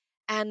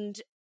 And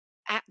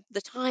at the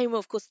time,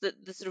 of course,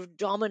 the sort of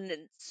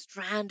dominant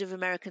strand of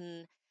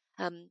American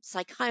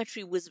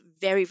psychiatry was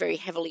very, very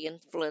heavily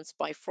influenced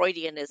by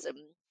Freudianism.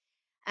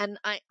 And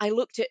I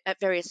looked at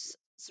various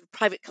sort of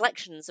private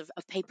collections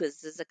of papers.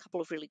 There's a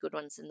couple of really good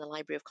ones in the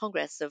Library of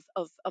Congress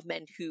of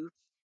men who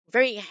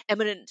very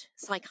eminent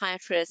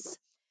psychiatrists,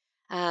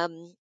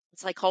 um,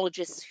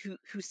 psychologists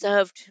who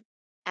served,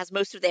 as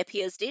most of their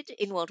peers did,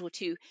 in World War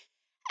II.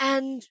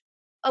 And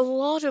a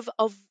lot of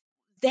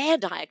their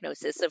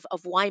diagnosis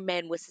of why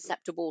men were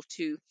susceptible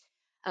to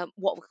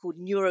what were called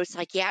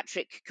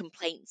neuropsychiatric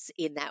complaints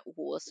in that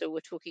war. So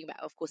we're talking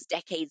about, of course,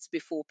 decades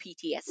before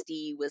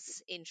PTSD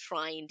was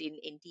enshrined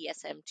in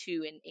DSM-2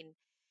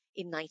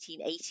 in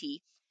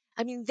 1980.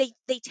 I mean,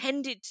 they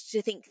tended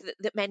to think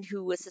that men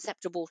who were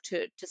susceptible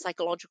to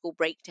psychological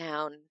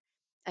breakdown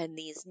and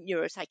these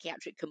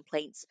neuropsychiatric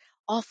complaints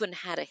often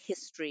had a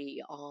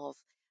history of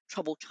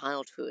troubled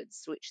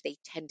childhoods, which they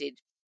tended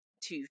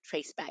to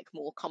trace back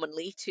more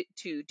commonly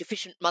to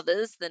deficient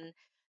mothers than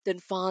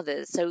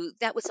fathers. So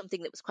that was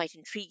something that was quite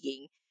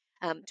intriguing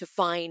to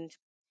find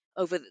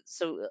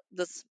so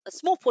there's a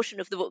small portion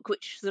of the book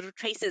which sort of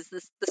traces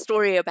the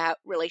story about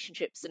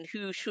relationships and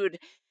who should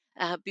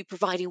be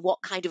providing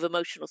what kind of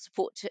emotional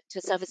support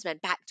to servicemen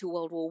back to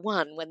World War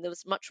One, when there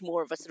was much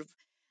more of a sort of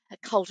a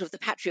cult of the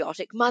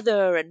patriotic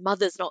mother, and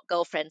mothers, not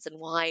girlfriends and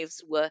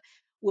wives, were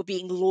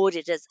being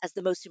lauded as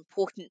the most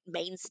important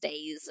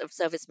mainstays of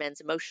servicemen's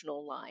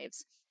emotional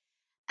lives.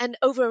 And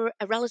over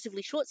a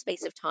relatively short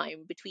space of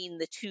time between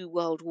the two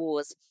world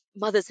wars,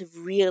 mothers have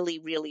really,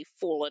 really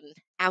fallen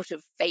out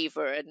of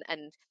favor.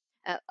 And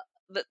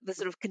the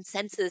sort of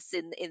consensus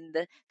in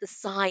the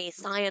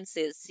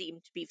sciences seem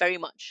to be very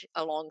much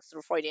along sort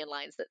of Freudian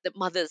lines that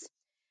mothers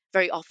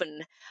very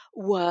often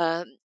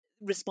were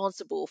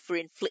responsible for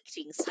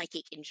inflicting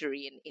psychic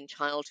injury in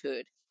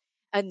childhood.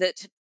 And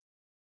that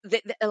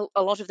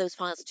a lot of those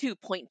files too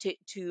point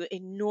to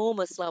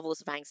enormous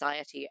levels of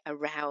anxiety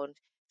around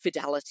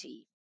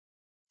fidelity.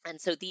 And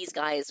so these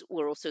guys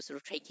were also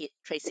sort of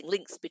tracing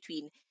links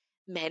between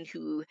men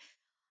who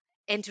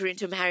enter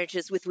into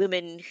marriages with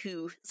women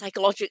who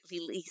psychologically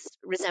least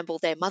resemble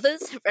their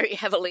mothers very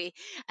heavily.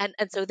 And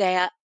so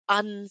they're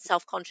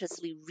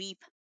unself-consciously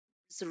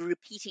sort of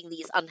repeating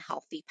these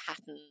unhealthy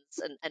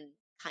patterns and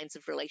kinds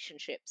of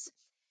relationships.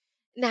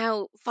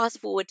 Now, fast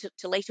forward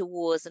to later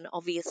wars, and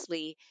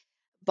obviously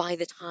by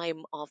the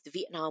time of the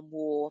Vietnam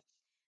War,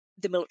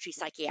 the military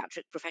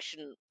psychiatric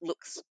profession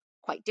looks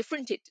quite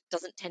different. It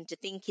doesn't tend to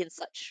think in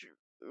such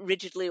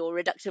rigidly or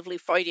reductively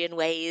Freudian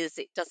ways.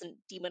 It doesn't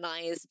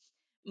demonize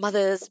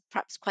mothers,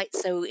 perhaps quite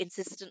so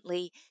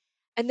insistently.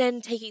 And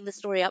then taking the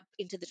story up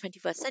into the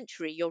 21st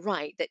century, you're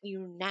right that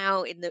you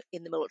now in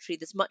the military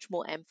there's much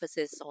more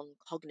emphasis on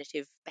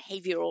cognitive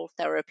behavioral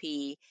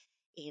therapy,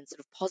 in sort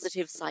of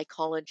positive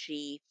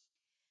psychology.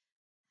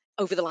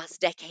 Over the last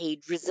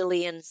decade,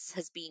 resilience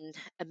has been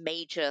a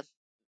major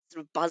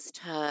sort of buzz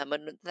term,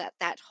 and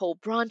that whole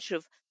branch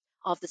of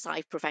the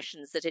sci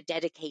professions that are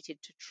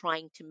dedicated to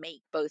trying to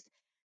make both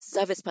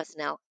service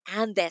personnel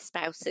and their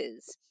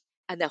spouses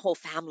and their whole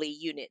family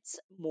units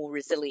more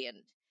resilient,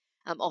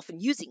 often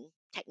using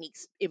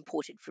techniques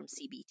imported from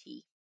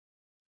CBT.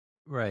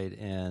 Right.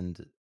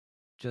 And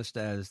just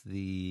as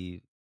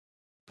the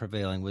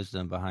prevailing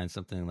wisdom behind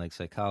something like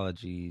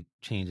psychology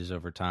changes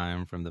over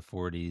time from the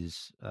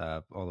 40s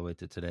all the way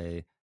to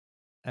today,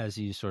 as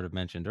you sort of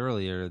mentioned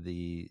earlier,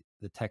 the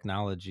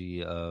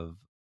technology of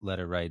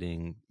letter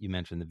writing. You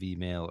mentioned the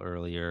V-mail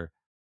earlier.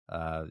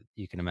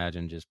 You can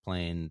imagine just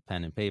plain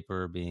pen and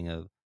paper being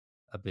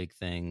a big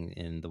thing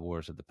in the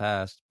wars of the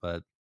past.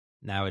 But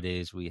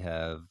nowadays we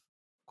have,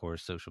 of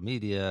course, social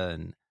media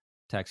and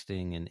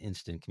texting and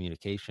instant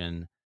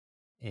communication.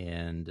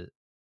 And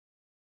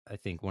I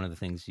think one of the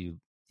things you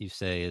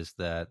say is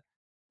that,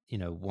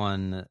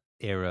 one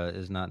era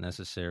is not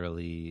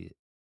necessarily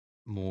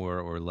more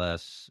or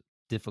less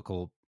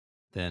difficult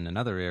than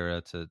another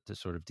era to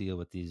sort of deal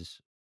with these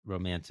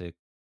romantic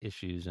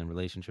issues and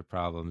relationship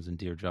problems and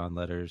Dear John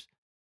letters.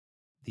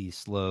 The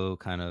slow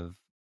kind of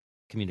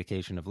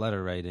communication of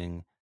letter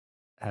writing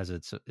has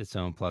its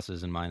own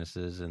pluses and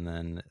minuses, and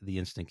then the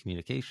instant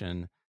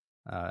communication,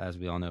 as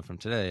we all know from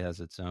today,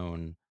 has its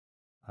own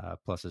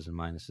pluses and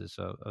minuses.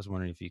 So I was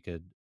wondering if you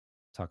could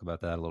talk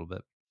about that a little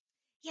bit.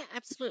 Yeah,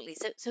 absolutely.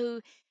 So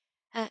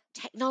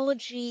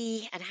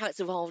technology and how it's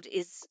evolved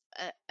is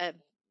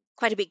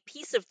quite a big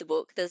piece of the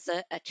book. There's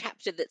a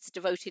chapter that's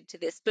devoted to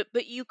this,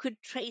 but you could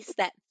trace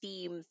that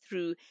theme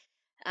through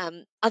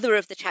other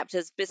of the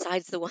chapters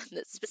besides the one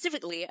that's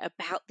specifically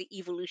about the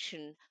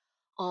evolution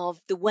of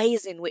the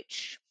ways in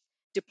which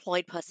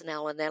deployed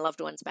personnel and their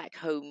loved ones back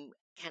home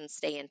can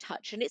stay in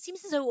touch. And it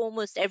seems as though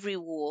almost every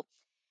war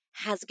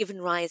has given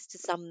rise to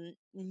some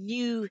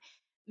new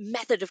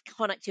method of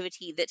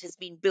connectivity that has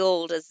been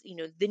billed as,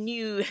 the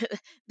new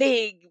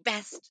big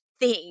best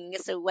thing.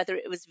 So whether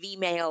it was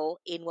V-mail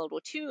in World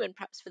War II, and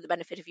perhaps for the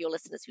benefit of your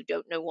listeners who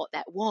don't know what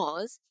that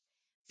was,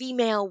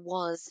 V-mail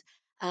was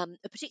a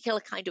particular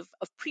kind of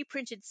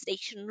pre-printed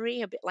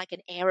stationery, a bit like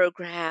an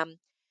aerogram,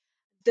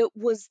 that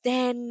was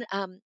then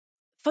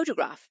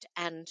photographed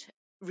and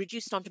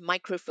reduced onto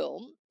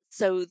microfilm.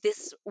 So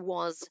this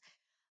was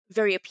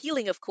very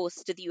appealing, of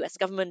course, to the US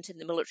government and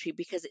the military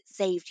because it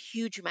saved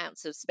huge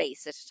amounts of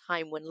space at a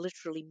time when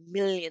literally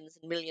millions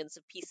and millions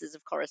of pieces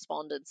of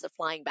correspondence are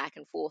flying back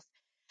and forth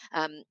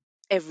um,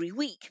 every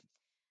week.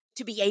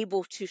 To be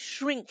able to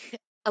shrink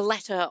a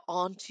letter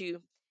onto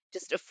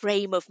just a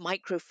frame of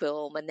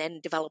microfilm and then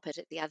develop it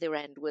at the other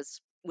end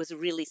was a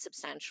really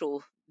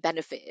substantial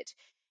benefit.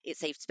 It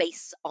saved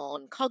space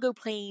on cargo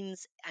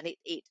planes, and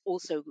it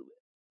also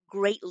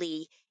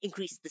greatly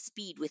increased the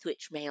speed with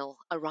which mail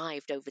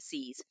arrived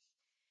overseas.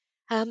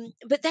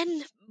 But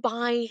then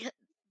by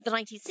the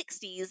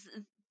 1960s,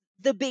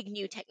 the big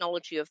new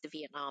technology of the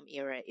Vietnam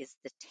era is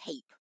the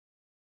tape.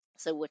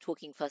 So we're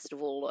talking first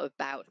of all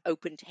about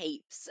open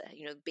tapes,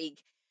 big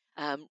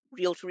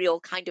reel-to-reel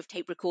kind of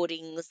tape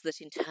recordings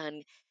that in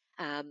turn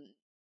um,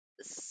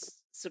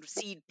 sort of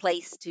seed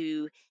place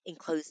to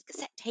enclosed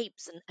cassette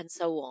tapes and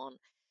so on.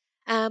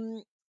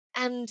 Um,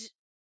 and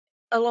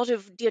a lot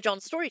of Dear John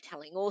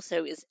storytelling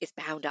also is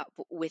bound up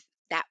with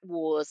that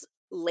war's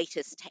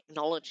latest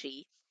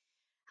technology.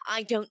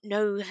 I don't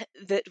know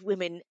that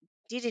women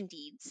did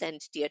indeed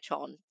send Dear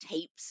John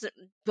tapes,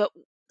 but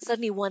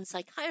certainly one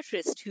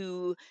psychiatrist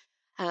who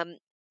um,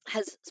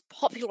 has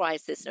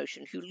popularized this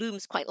notion, who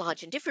looms quite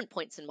large in different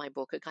points in my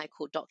book, a guy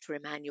called Dr.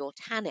 Emmanuel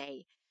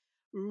Tanay,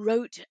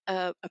 wrote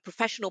a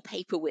professional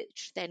paper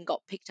which then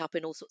got picked up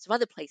in all sorts of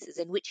other places,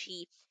 in which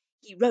he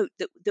wrote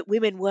that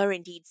women were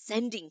indeed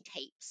sending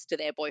tapes to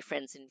their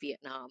boyfriends in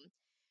Vietnam.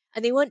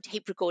 And they weren't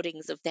tape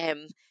recordings of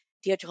them,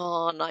 Dear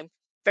John, I'm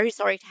very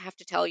sorry to have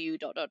to tell you,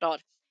 dot, dot,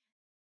 dot.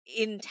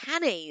 In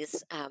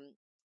Tanay's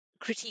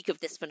critique of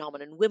this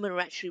phenomenon, women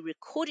were actually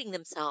recording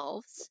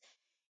themselves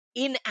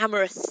in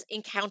amorous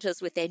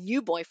encounters with their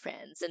new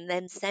boyfriends and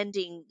then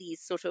sending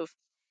these sort of,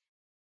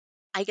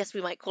 I guess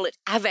we might call it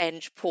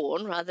avenge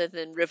porn rather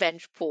than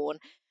revenge porn,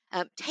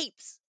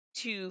 tapes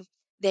to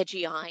their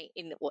GI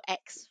in or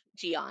ex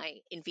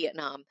GI in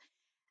Vietnam.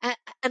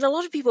 And a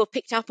lot of people have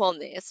picked up on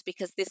this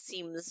because this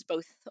seems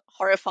both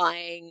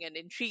horrifying and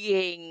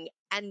intriguing.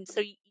 And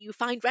so you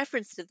find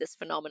reference to this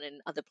phenomenon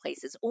in other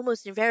places,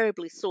 almost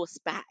invariably sourced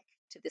back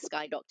to this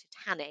guy, Dr.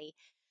 Tanay.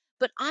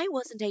 But I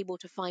wasn't able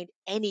to find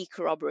any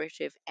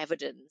corroborative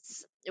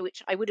evidence,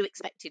 which I would have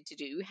expected to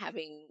do,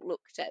 having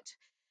looked at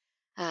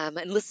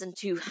and listened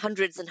to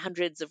hundreds and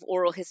hundreds of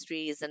oral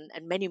histories and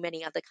many,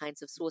 many other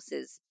kinds of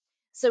sources.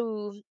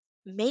 So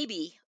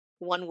maybe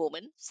one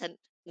woman sent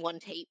one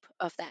tape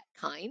of that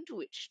kind,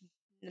 which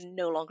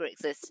no longer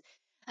exists.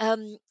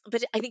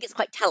 But I think it's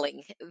quite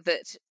telling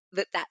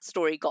that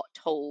story got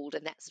told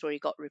and that story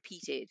got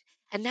repeated.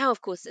 And now,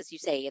 of course, as you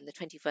say, in the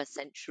 21st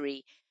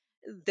century,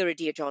 there are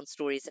Dear John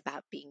stories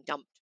about being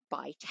dumped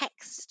by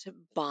text,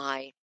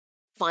 by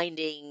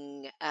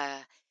finding a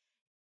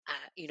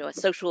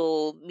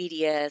social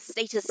media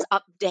status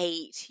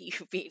update.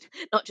 You've been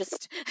not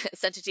just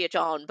sent a Dear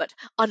John, but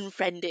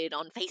unfriended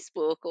on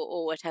Facebook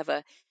or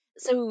whatever.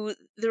 So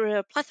there are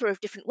a plethora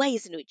of different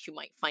ways in which you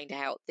might find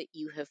out that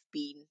you have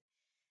been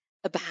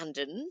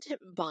abandoned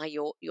by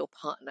your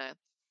partner.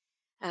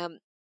 Um,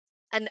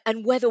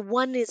 and whether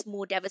one is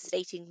more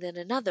devastating than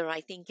another,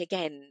 I think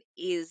again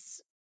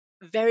is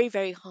very,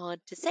 very hard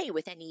to say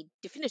with any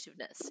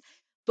definitiveness.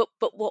 But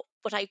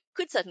what I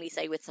could certainly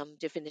say with some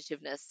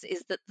definitiveness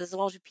is that there's a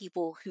lot of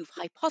people who've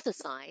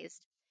hypothesized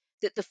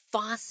that the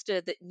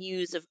faster that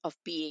news of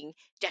being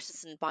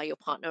jettisoned by your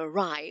partner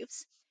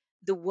arrives,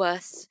 the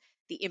worse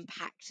the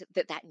impact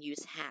that that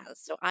news has.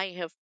 So I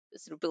have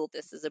sort of built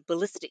this as a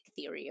ballistic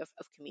theory of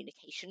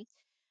communication.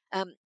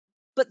 Um,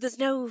 but there's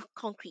no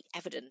concrete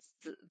evidence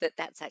that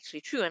that's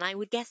actually true. And I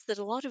would guess that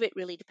a lot of it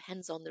really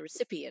depends on the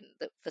recipient,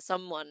 that for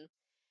someone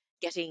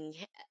getting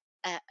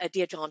a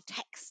Dear John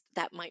text,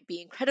 that might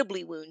be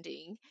incredibly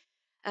wounding.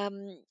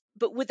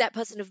 But would that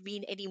person have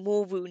been any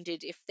more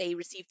wounded if they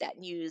received that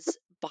news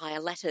by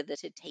a letter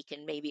that had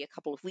taken maybe a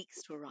couple of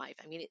weeks to arrive?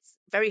 I mean, it's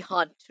very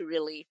hard to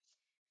really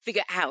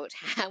figure out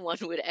how one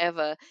would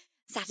ever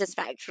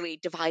satisfactorily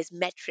devise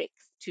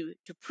metrics to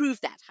prove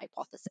that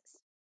hypothesis.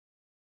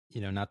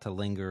 Not to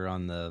linger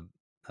on the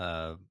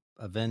uh,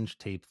 avenge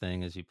tape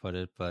thing, as you put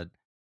it, but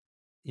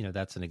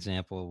that's an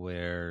example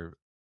where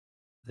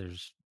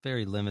there's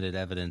very limited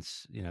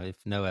evidence, if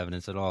no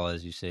evidence at all,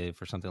 as you say,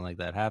 for something like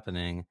that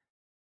happening.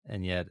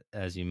 And yet,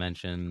 as you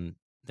mentioned,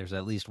 there's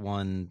at least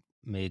one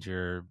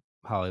major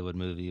Hollywood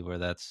movie where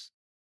that's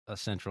a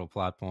central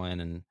plot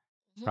point, and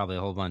Mhm. probably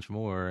a whole bunch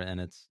more. And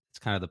it's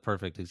kind of the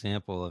perfect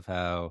example of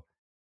how,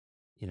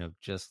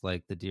 just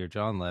like the Dear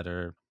John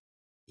letter,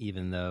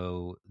 even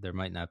though there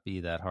might not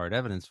be that hard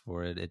evidence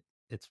for it,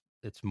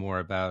 it's more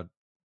about,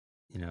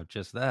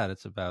 just that.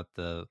 It's about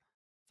the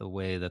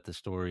way that the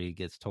story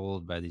gets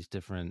told by these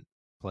different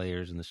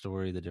players in the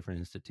story, the different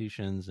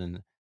institutions,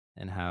 and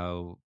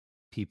how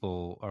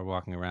people are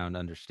walking around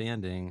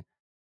understanding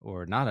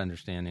or not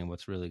understanding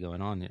what's really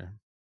going on here.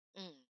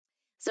 Mm.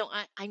 So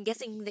I'm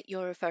guessing that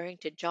you're referring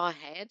to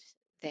Jarhead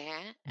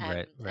there,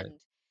 Right, right. and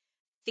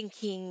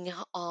thinking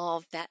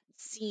of that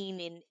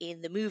scene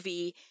in the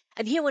movie.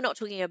 And here we're not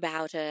talking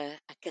about a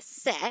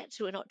cassette,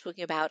 we're not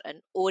talking about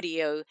an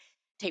audio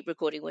tape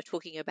recording, we're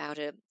talking about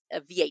a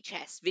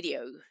VHS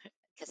video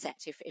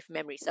cassette, if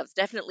memory serves.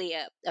 Definitely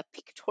a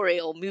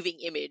pictorial moving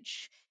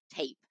image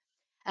tape.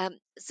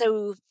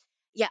 So,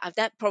 yeah,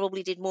 that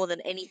probably did more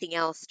than anything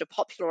else to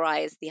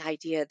popularize the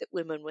idea that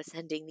women were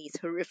sending these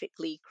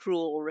horrifically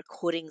cruel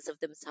recordings of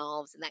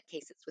themselves. In that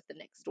case, it's with the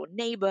next door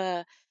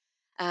neighbor.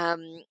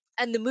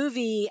 And the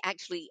movie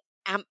actually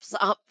amps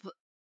up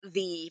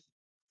the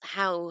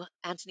how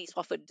Anthony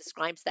Swofford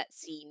describes that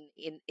scene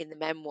in the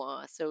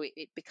memoir, so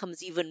it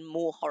becomes even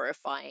more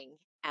horrifying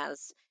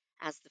as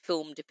the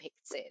film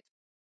depicts it.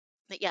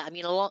 But yeah, I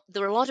mean,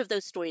 there are a lot of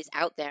those stories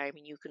out there. I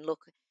mean, you can look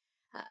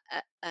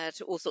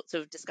at all sorts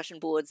of discussion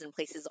boards and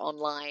places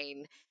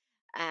online,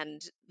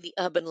 and the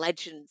urban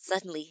legend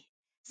certainly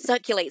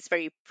circulates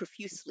very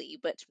profusely,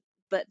 but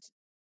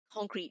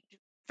concrete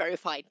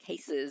verified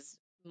cases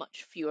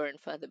much fewer and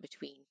further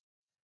between.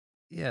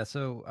 Yeah,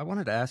 so I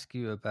wanted to ask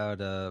you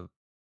about a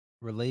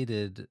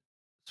related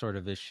sort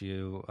of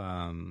issue,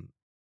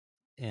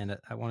 and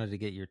I wanted to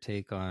get your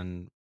take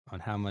on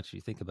how much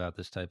you think about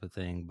this type of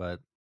thing. But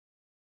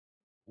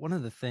one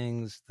of the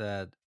things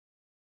that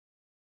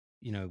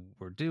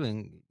we're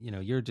doing,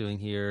 you're doing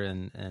here,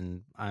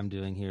 and I'm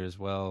doing here as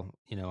well,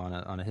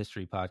 on a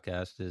history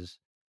podcast, is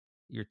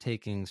you're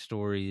taking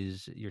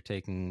stories, you're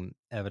taking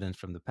evidence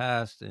from the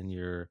past, and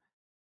you're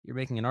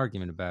making an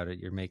argument about it.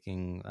 You're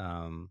making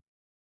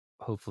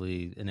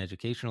hopefully an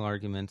educational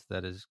argument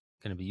that is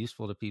going to be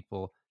useful to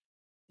people.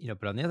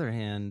 But on the other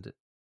hand,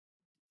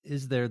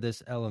 is there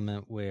this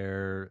element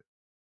where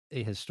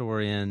any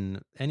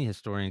historian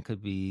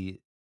could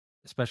be,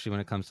 especially when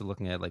it comes to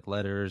looking at like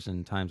letters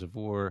and times of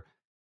war,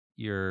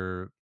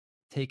 you're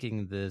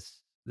taking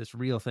this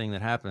real thing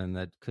that happened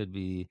that could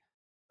be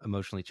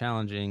emotionally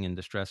challenging and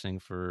distressing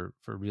for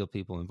real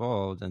people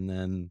involved, and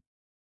then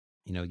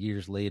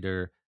years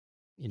later,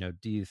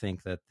 do you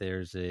think that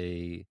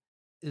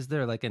is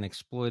there like an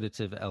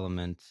exploitative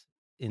element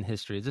in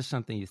history? Is this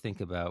something you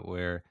think about,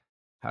 where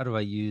how do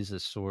I use a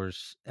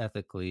source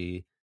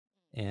ethically,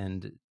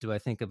 and do I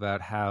think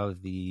about how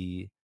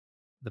the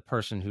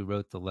person who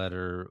wrote the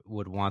letter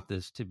would want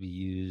this to be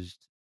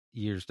used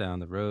years down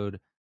the road?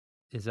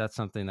 Is that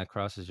something that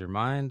crosses your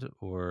mind,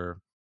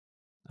 or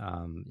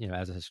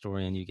as a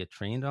historian you get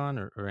trained on,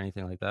 or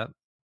anything like that?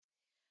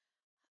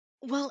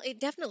 Well, it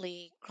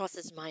definitely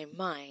crosses my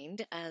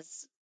mind,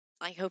 as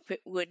I hope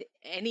it would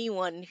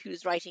anyone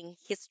who's writing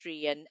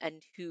history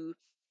and who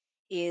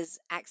is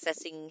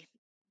accessing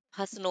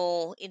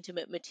personal,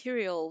 intimate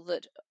material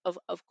that,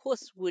 of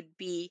course, would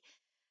be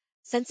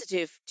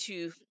sensitive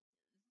to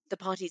the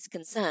parties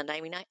concerned.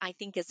 I mean, I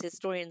think as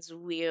historians,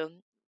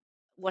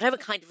 whatever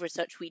kind of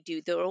research we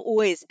do, there are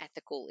always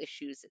ethical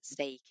issues at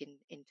stake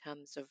in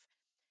terms of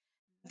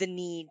the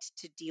need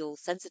to deal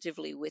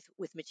sensitively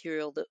with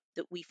material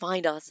that we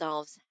find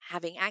ourselves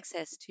having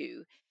access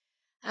to.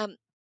 Um,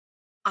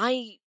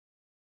 I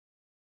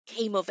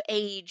came of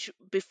age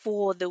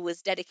before there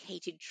was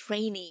dedicated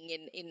training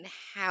in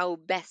how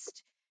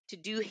best to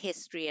do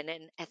history in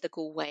an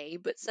ethical way.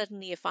 But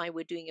certainly, if I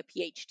were doing a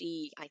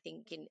PhD, I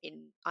think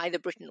in either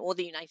Britain or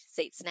the United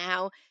States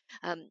now,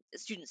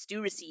 students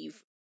do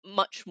receive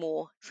much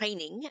more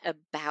training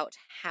about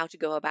how to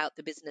go about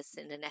the business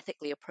in an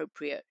ethically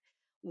appropriate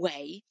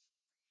way.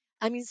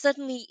 I mean,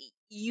 certainly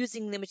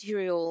using the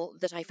material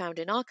that I found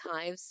in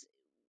archives,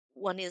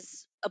 one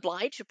is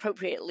obliged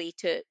appropriately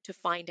to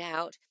find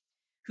out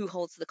who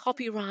holds the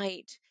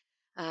copyright,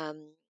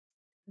 um,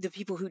 the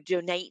people who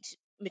donate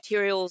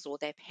materials or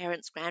their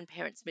parents,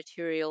 grandparents'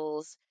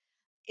 materials.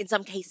 In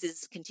some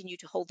cases, continue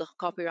to hold the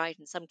copyright.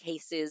 In some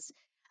cases,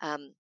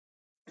 um,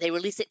 they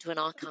release it to an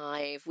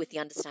archive with the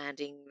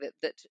understanding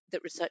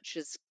that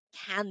researchers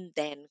can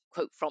then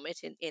quote from it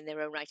in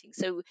their own writing.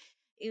 So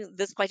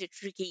there's quite a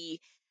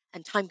tricky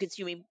and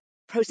time-consuming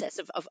process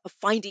of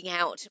finding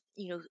out,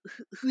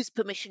 whose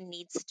permission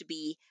needs to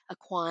be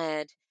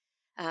acquired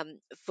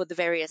for the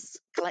various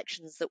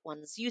collections that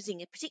one's using,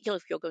 in particular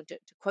if you're going to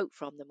quote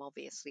from them,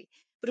 obviously.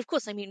 But of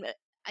course, I mean,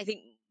 I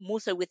think more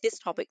so with this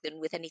topic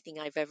than with anything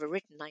I've ever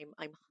written,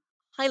 I'm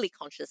highly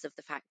conscious of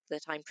the fact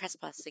that I'm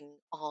trespassing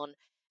on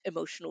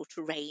emotional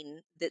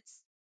terrain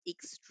that's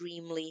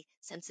extremely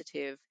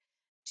sensitive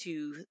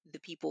to the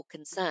people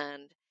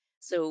concerned.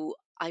 So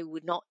I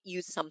would not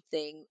use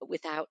something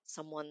without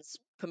someone's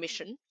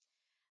permission.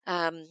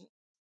 Um,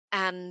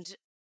 and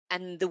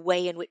the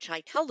way in which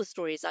I tell the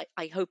stories,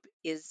 I hope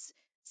is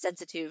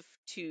sensitive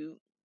to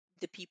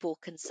the people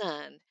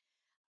concerned.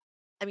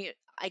 I mean,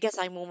 I guess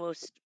I'm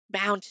almost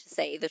bound to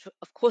say that,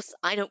 of course,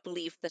 I don't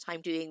believe that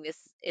I'm doing this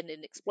in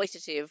an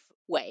exploitative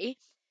way.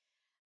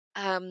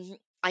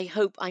 I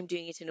hope I'm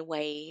doing it in a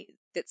way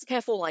that's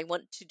careful. I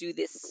want to do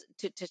this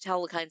to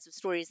tell the kinds of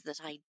stories that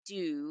I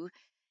do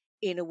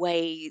in a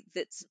way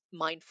that's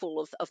mindful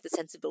of the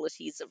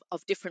sensibilities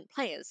of different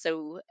players.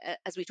 So,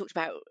 as we talked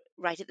about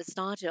right at the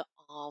start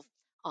of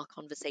our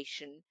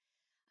conversation,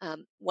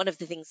 one of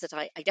the things that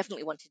I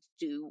definitely wanted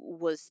to do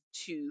was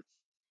to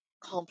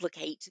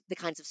complicate the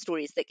kinds of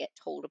stories that get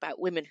told about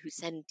women who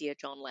send Dear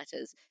John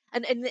letters.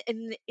 And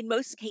in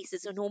most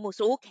cases, in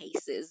almost all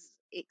cases,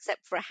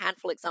 except for a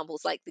handful of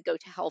examples like the Go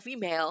to Hell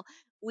email,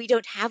 we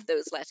don't have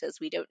those letters.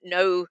 We don't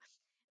know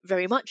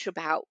very much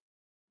about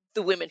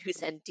the women who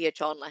send Dear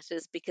John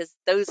letters because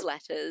those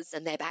letters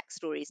and their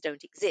backstories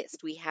don't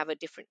exist. We have a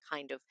different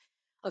kind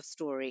of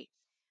story.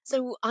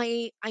 So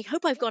I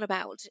hope I've gone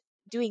about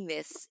doing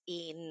this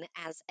in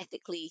as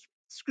ethically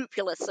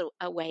scrupulous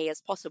a way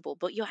as possible.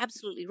 But you're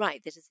absolutely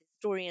right that as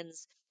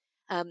historians,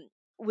 um,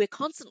 we're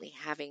constantly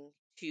having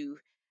to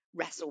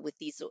wrestle with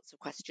these sorts of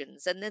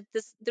questions. And that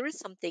there is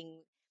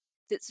something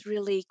that's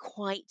really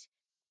quite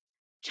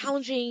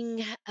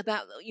challenging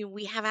about,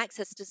 we have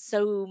access to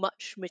so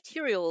much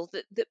material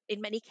that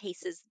in many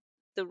cases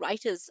the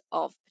writers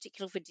of,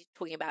 particularly if we're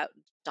talking about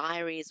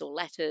diaries or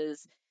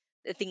letters,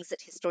 the things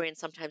that historians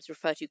sometimes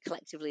refer to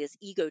collectively as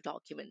ego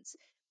documents,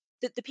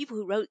 that the people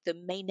who wrote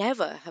them may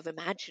never have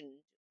imagined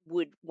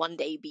would one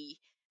day be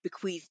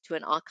bequeathed to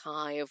an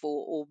archive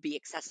or be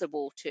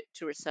accessible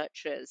to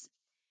researchers.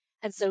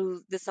 And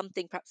so there's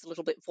something perhaps a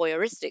little bit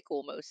voyeuristic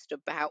almost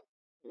about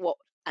what,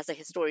 as a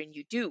historian,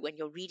 you do when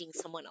you're reading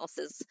someone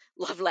else's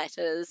love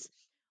letters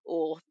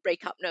or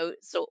breakup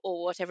notes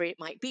or whatever it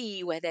might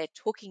be, where they're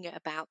talking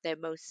about their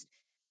most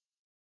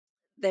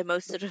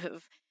sort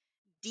of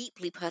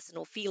deeply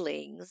personal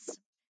feelings.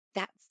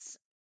 That's,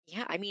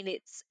 yeah, I mean,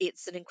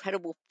 it's an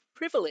incredible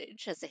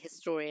privilege as a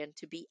historian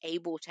to be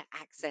able to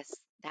access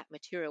that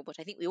material. But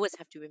I think we always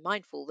have to be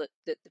mindful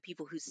that the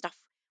people whose stuff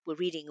we're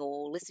reading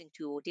or listening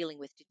to or dealing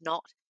with did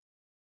not,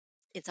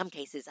 in some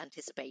cases,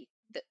 anticipate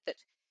that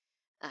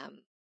um,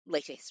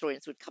 later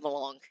historians would come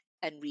along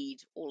and read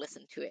or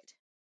listen to it.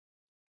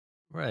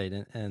 Right.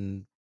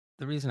 And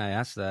the reason I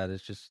asked that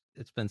is just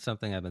it's been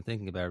something I've been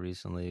thinking about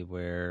recently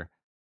where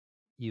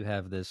you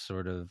have this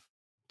sort of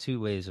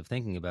two ways of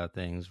thinking about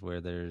things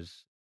where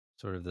there's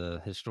sort of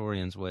the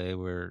historian's way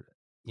where,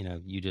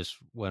 you just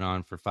went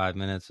on for 5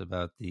 minutes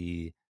about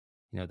the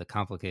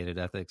complicated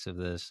ethics of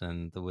this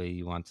and the way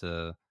you want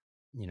to,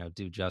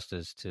 do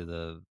justice to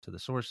the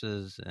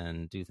sources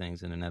and do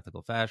things in an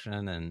ethical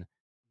fashion and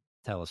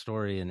tell a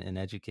story and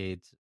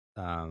educate.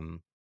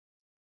 Um,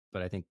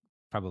 but I think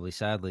probably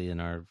sadly in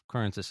our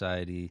current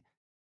society,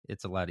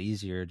 it's a lot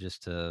easier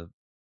just to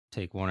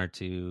take one or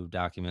two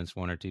documents,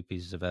 one or two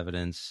pieces of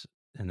evidence,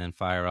 and then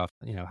fire off,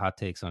 hot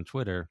takes on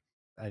Twitter.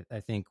 I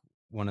think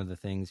one of the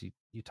things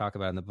you talk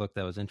about in the book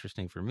that was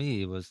interesting for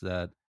me was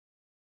that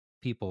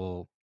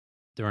people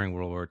during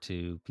World War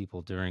II,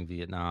 people during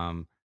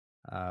Vietnam,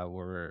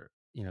 were,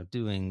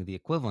 doing the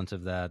equivalent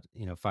of that,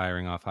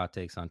 firing off hot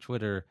takes on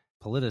Twitter,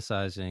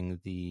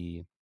 politicizing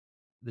the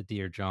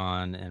Dear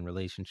John and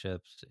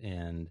relationships.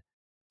 And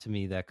to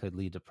me, that could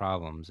lead to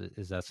problems.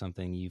 Is that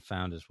something you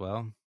found as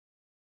well?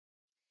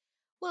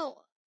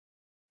 Well,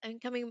 and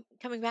coming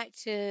back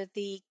to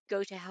the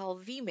Go to Hell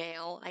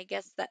V-mail, I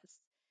guess that's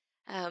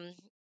um,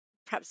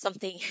 perhaps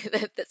something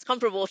that's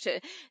comparable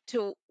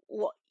to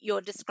what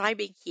you're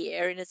describing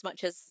here, in as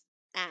much as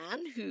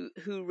Anne,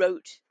 who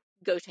wrote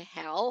Go to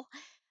Hell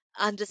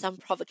under some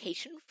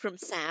provocation from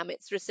Sam,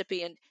 its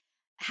recipient,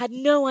 had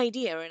no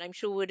idea, and I'm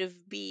sure would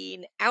have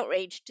been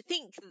outraged to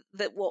think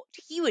that what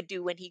he would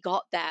do when he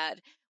got that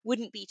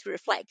wouldn't be to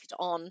reflect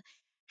on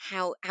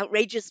how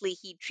outrageously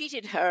he'd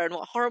treated her and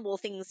what horrible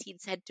things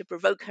he'd said to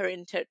provoke her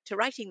into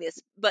writing this,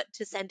 but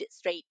to send it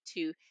straight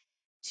to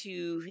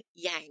to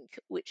Yank,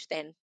 which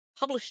then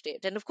published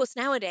it. And of course,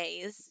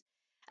 nowadays,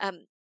 um,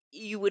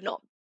 you would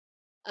not,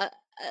 a,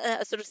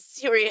 a sort of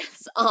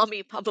serious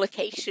army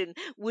publication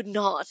would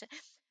not,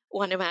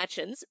 one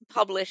imagines,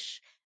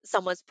 publish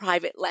someone's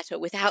private letter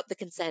without the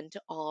consent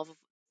of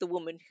the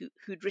woman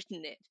who'd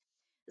written it.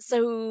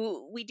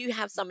 So we do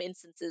have some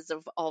instances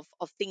of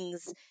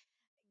things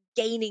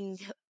gaining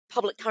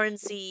public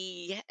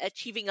currency,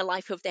 achieving a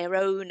life of their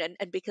own,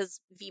 and because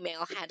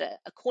Vmail had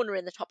a corner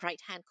in the top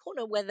right hand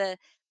corner where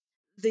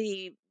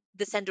the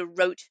the sender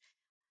wrote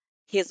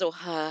his or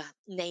her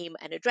name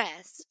and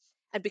address.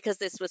 And because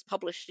this was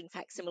published in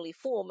facsimile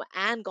form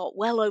and got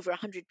well over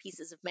 100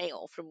 pieces of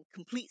mail from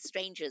complete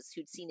strangers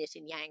who'd seen it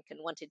in Yank and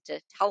wanted to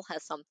tell her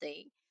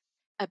something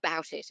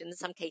about it. And in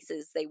some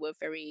cases, they were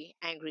very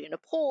angry and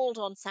appalled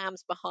on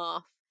Sam's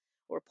behalf,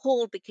 or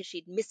appalled because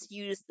she'd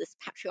misused this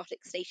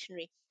patriotic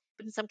stationery.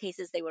 But in some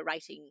cases, they were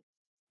writing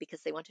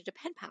because they wanted a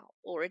pen pal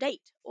or a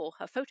date or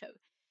her photo.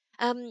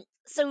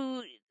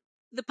 So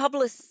the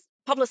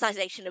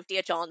publicization of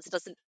Dear Johns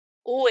doesn't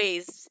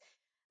always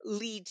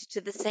lead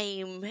to the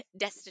same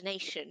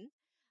destination,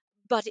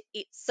 but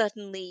it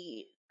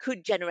certainly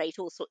could generate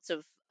all sorts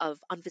of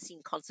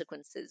unforeseen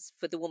consequences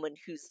for the woman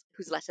whose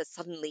letter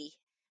suddenly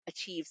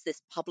achieves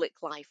this public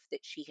life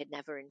that she had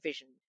never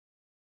envisioned.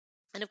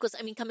 And of course,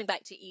 I mean, coming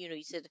back to,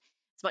 you said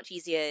it's much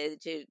easier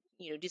to,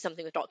 do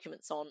something with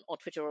documents on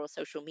Twitter or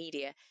social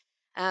media.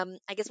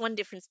 I guess one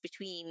difference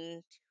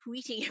between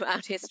tweeting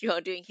about history or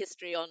doing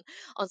history on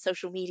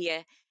social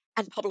media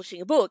and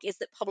publishing a book is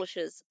that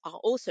publishers are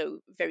also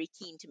very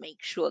keen to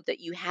make sure that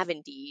you have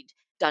indeed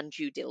done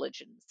due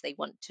diligence. They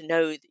want to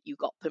know that you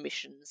got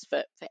permissions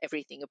for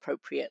everything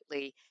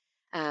appropriately.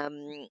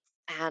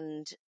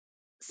 And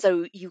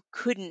so you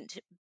couldn't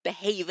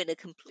behave in a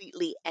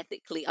completely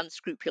ethically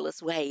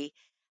unscrupulous way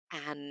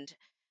and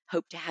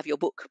hope to have your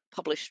book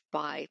published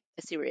by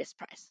a serious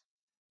press.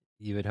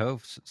 You would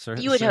hope,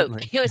 You would hope.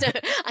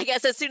 certainly. I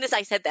guess as soon as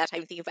I said that,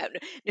 I'm thinking about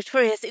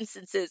notorious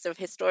instances of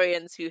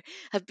historians who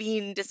have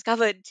been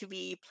discovered to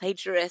be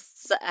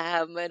plagiarists,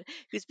 and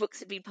whose books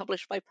have been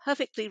published by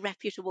perfectly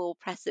reputable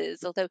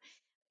presses. Although,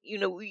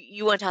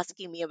 you weren't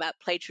asking me about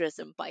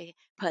plagiarism by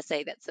per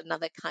se. That's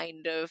another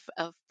kind of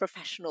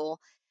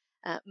professional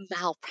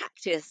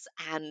malpractice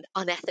and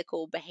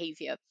unethical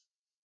behavior.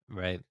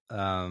 Right.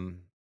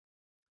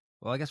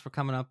 Well, I guess we're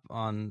coming up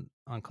on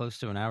close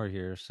to an hour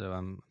here, so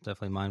I'm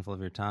definitely mindful of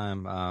your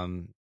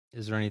time.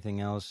 Is there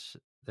anything else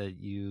that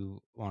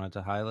you wanted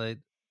to highlight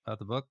about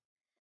the book?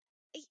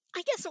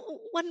 I guess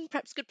one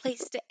perhaps good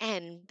place to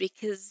end,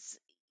 because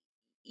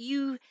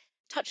you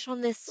touched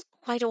on this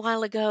quite a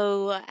while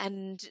ago,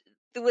 and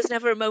there was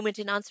never a moment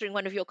in answering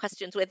one of your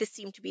questions where this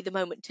seemed to be the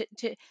moment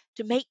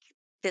to make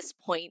this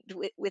point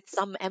with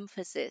some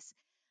emphasis.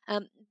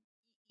 Um,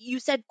 you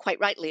said quite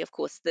rightly, of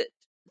course,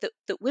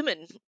 that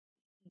women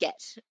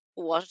get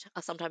what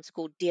are sometimes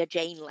called Dear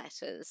Jane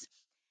letters.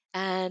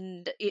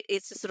 And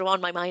it's just sort of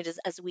on my mind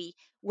as we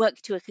work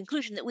to a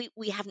conclusion that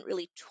we haven't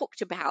really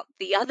talked about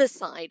the other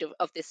side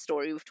of this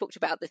story. We've talked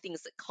about the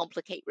things that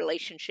complicate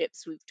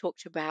relationships. We've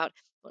talked about,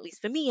 or at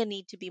least for me, a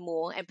need to be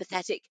more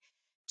empathetic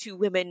to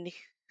women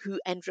who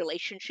end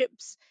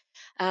relationships.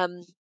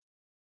 Um,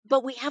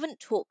 but we haven't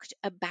talked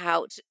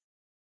about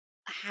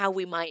how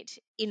we might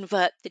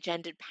invert the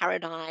gendered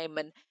paradigm,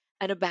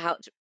 and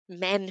about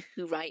men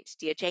who write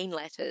Dear Jane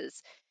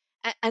letters.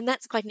 And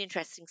that's quite an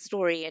interesting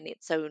story in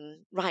its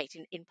own right,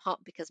 in part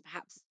because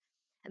perhaps,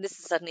 and this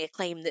is certainly a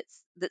claim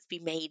that's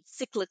been made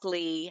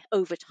cyclically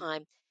over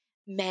time,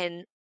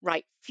 men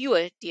write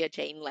fewer Dear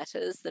Jane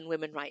letters than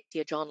women write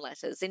Dear John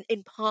letters,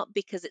 in part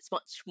because it's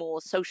much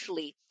more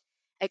socially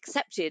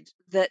accepted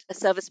that a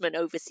serviceman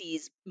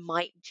overseas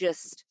might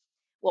just,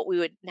 what we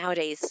would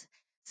nowadays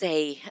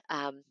say,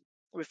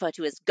 refer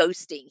to as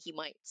ghosting. He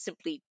might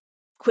simply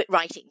quit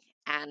writing,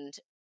 and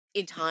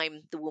in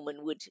time the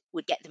woman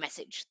would get the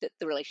message that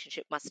the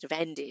relationship must have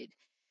ended.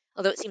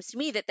 Although it seems to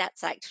me that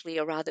that's actually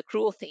a rather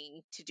cruel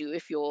thing to do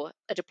if you're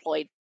a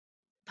deployed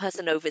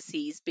person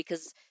overseas,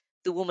 because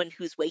the woman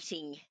who's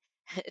waiting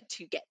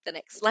to get the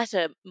next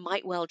letter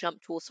might well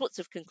jump to all sorts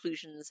of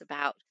conclusions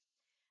about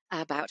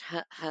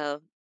her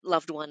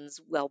loved one's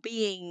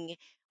well-being,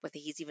 whether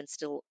he's even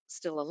still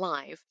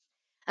alive.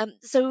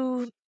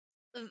 So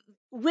uh,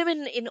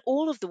 women in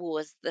all of the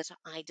wars that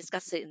I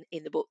discuss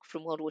in the book,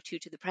 from World War II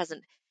to the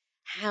present,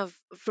 have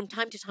from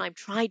time to time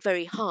tried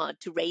very hard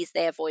to raise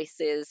their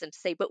voices and to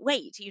say, but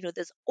wait,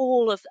 there's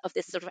all of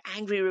this sort of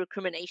angry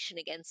recrimination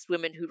against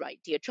women who write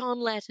Dear John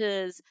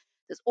letters.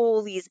 There's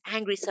all these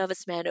angry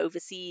servicemen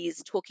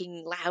overseas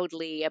talking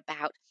loudly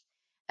about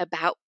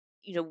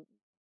you know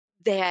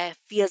their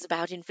fears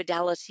about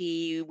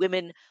infidelity,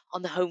 women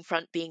on the home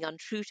front being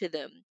untrue to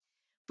them.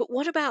 But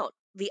what about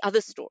the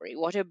other story?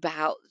 What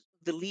about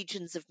the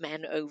legions of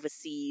men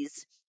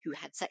overseas who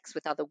had sex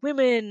with other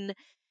women,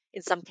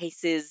 in some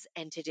cases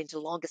entered into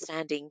longer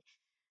standing,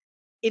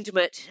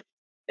 intimate,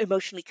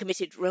 emotionally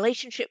committed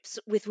relationships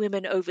with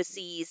women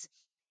overseas?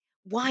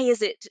 Why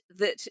is it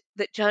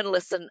that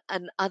journalists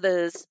and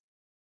others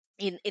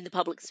in the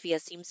public sphere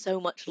seem so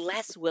much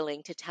less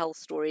willing to tell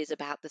stories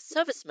about the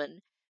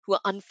servicemen who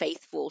are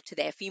unfaithful to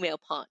their female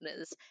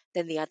partners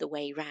than the other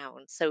way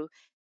round. So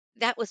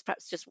that was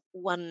perhaps just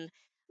one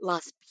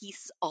last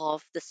piece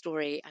of the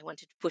story I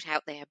wanted to put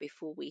out there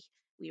before we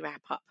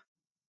wrap up.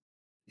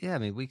 Yeah, I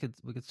mean, we could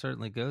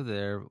certainly go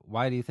there.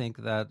 Why do you think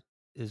that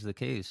is the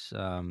case?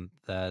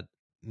 That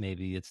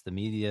maybe it's the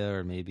media,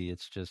 or maybe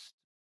it's just,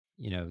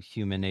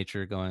 human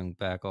nature going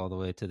back all the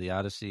way to the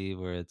Odyssey,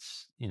 where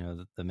it's,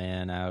 the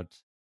man out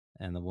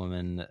and the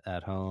woman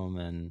at home.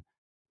 And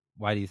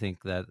why do you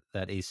think that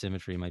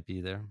asymmetry might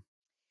be there?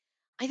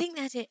 I think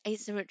that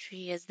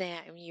asymmetry is there.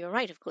 I mean, you're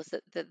right, of course,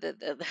 that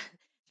the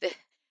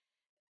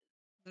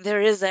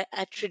there is a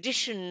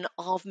tradition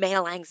of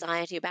male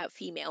anxiety about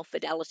female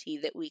fidelity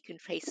that we can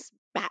trace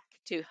back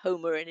to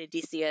Homer and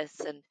Odysseus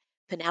and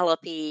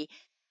Penelope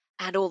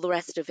and all the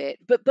rest of it.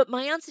 But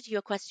my answer to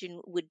your question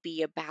would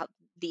be about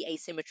the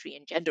asymmetry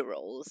in gender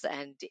roles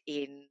and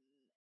in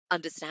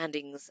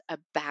understandings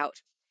about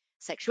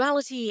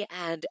sexuality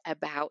and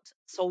about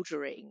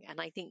soldiering. And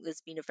I think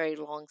there's been a very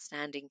long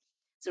standing,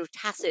 sort of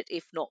tacit,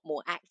 if not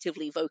more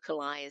actively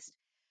vocalized,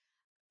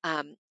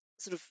 um,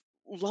 sort of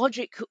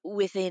logic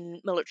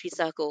within military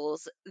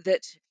circles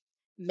that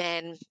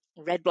men,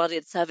 red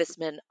blooded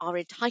servicemen, are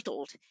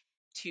entitled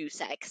to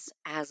sex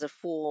as a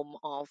form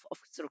of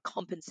sort of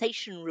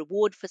compensation,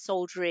 reward for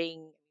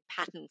soldiering.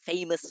 Patton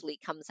famously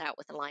comes out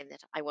with a line that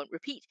I won't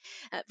repeat,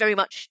 very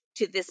much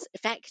to this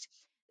effect,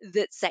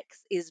 that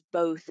sex is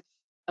both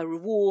a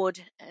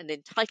reward and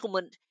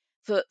entitlement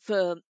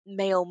for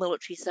male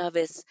military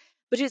service,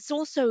 but it's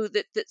also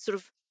that sort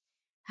of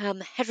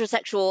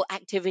heterosexual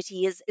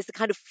activity is the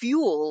kind of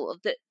fuel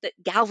that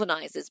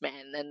galvanizes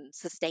men and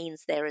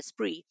sustains their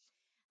esprit.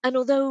 And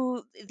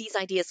although these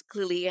ideas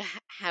clearly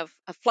have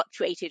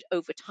fluctuated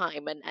over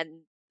time,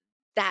 and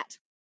that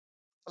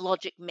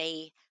logic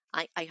may,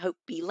 I hope,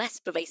 be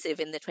less pervasive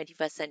in the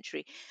 21st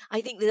century,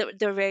 I think that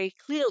there are very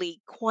clearly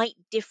quite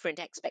different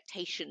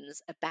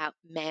expectations about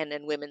men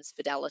and women's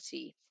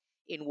fidelity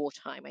in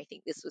wartime. I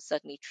think this was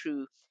certainly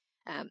true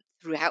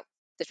throughout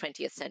the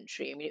 20th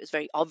century. I mean, it was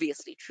very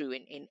obviously true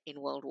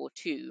in World War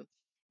II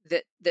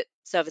that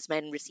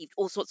servicemen received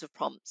all sorts of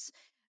prompts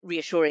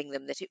reassuring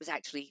them that it was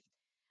actually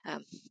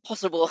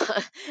possible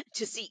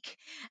to seek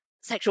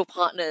sexual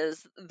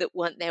partners that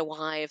weren't their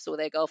wives or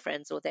their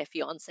girlfriends or their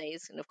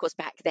fiancés. And of course,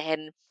 back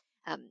then,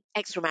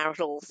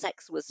 extramarital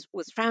sex was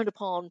frowned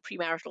upon,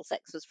 premarital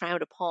sex was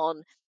frowned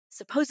upon,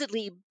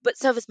 supposedly, but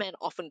servicemen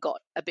often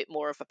got a bit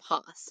more of a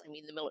pass. I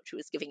mean, the military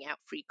was giving out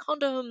free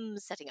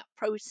condoms, setting up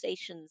pro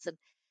stations,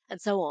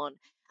 and so on.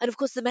 And of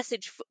course, the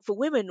message for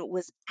women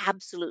was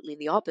absolutely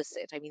the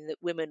opposite. I mean, that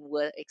women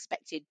were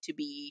expected to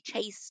be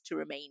chaste, to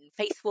remain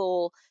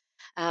faithful,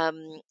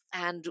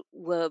 and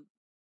were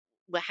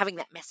having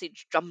that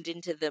message drummed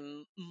into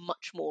them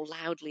much more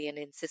loudly and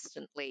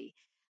insistently.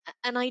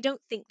 And I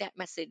don't think that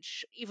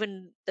message,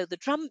 even though the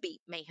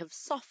drumbeat may have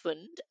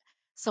softened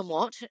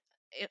somewhat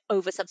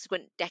over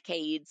subsequent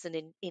decades and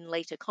in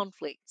later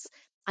conflicts,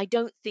 I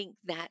don't think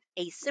that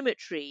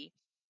asymmetry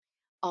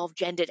of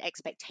gendered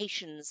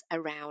expectations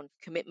around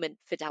commitment,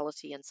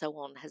 fidelity, and so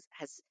on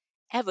has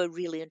ever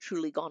really and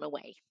truly gone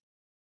away.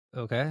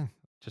 Okay.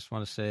 Just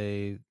want to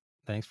say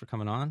thanks for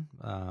coming on.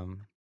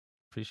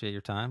 Appreciate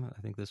your time.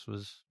 I think this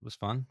was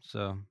fun.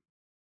 So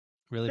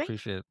really Great.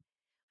 appreciate it.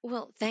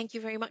 Well, thank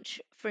you very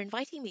much for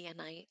inviting me, and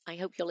I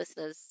hope your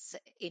listeners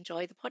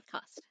enjoy the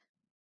podcast.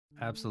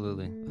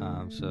 Absolutely.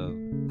 So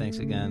thanks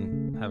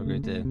again. Have a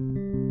great day.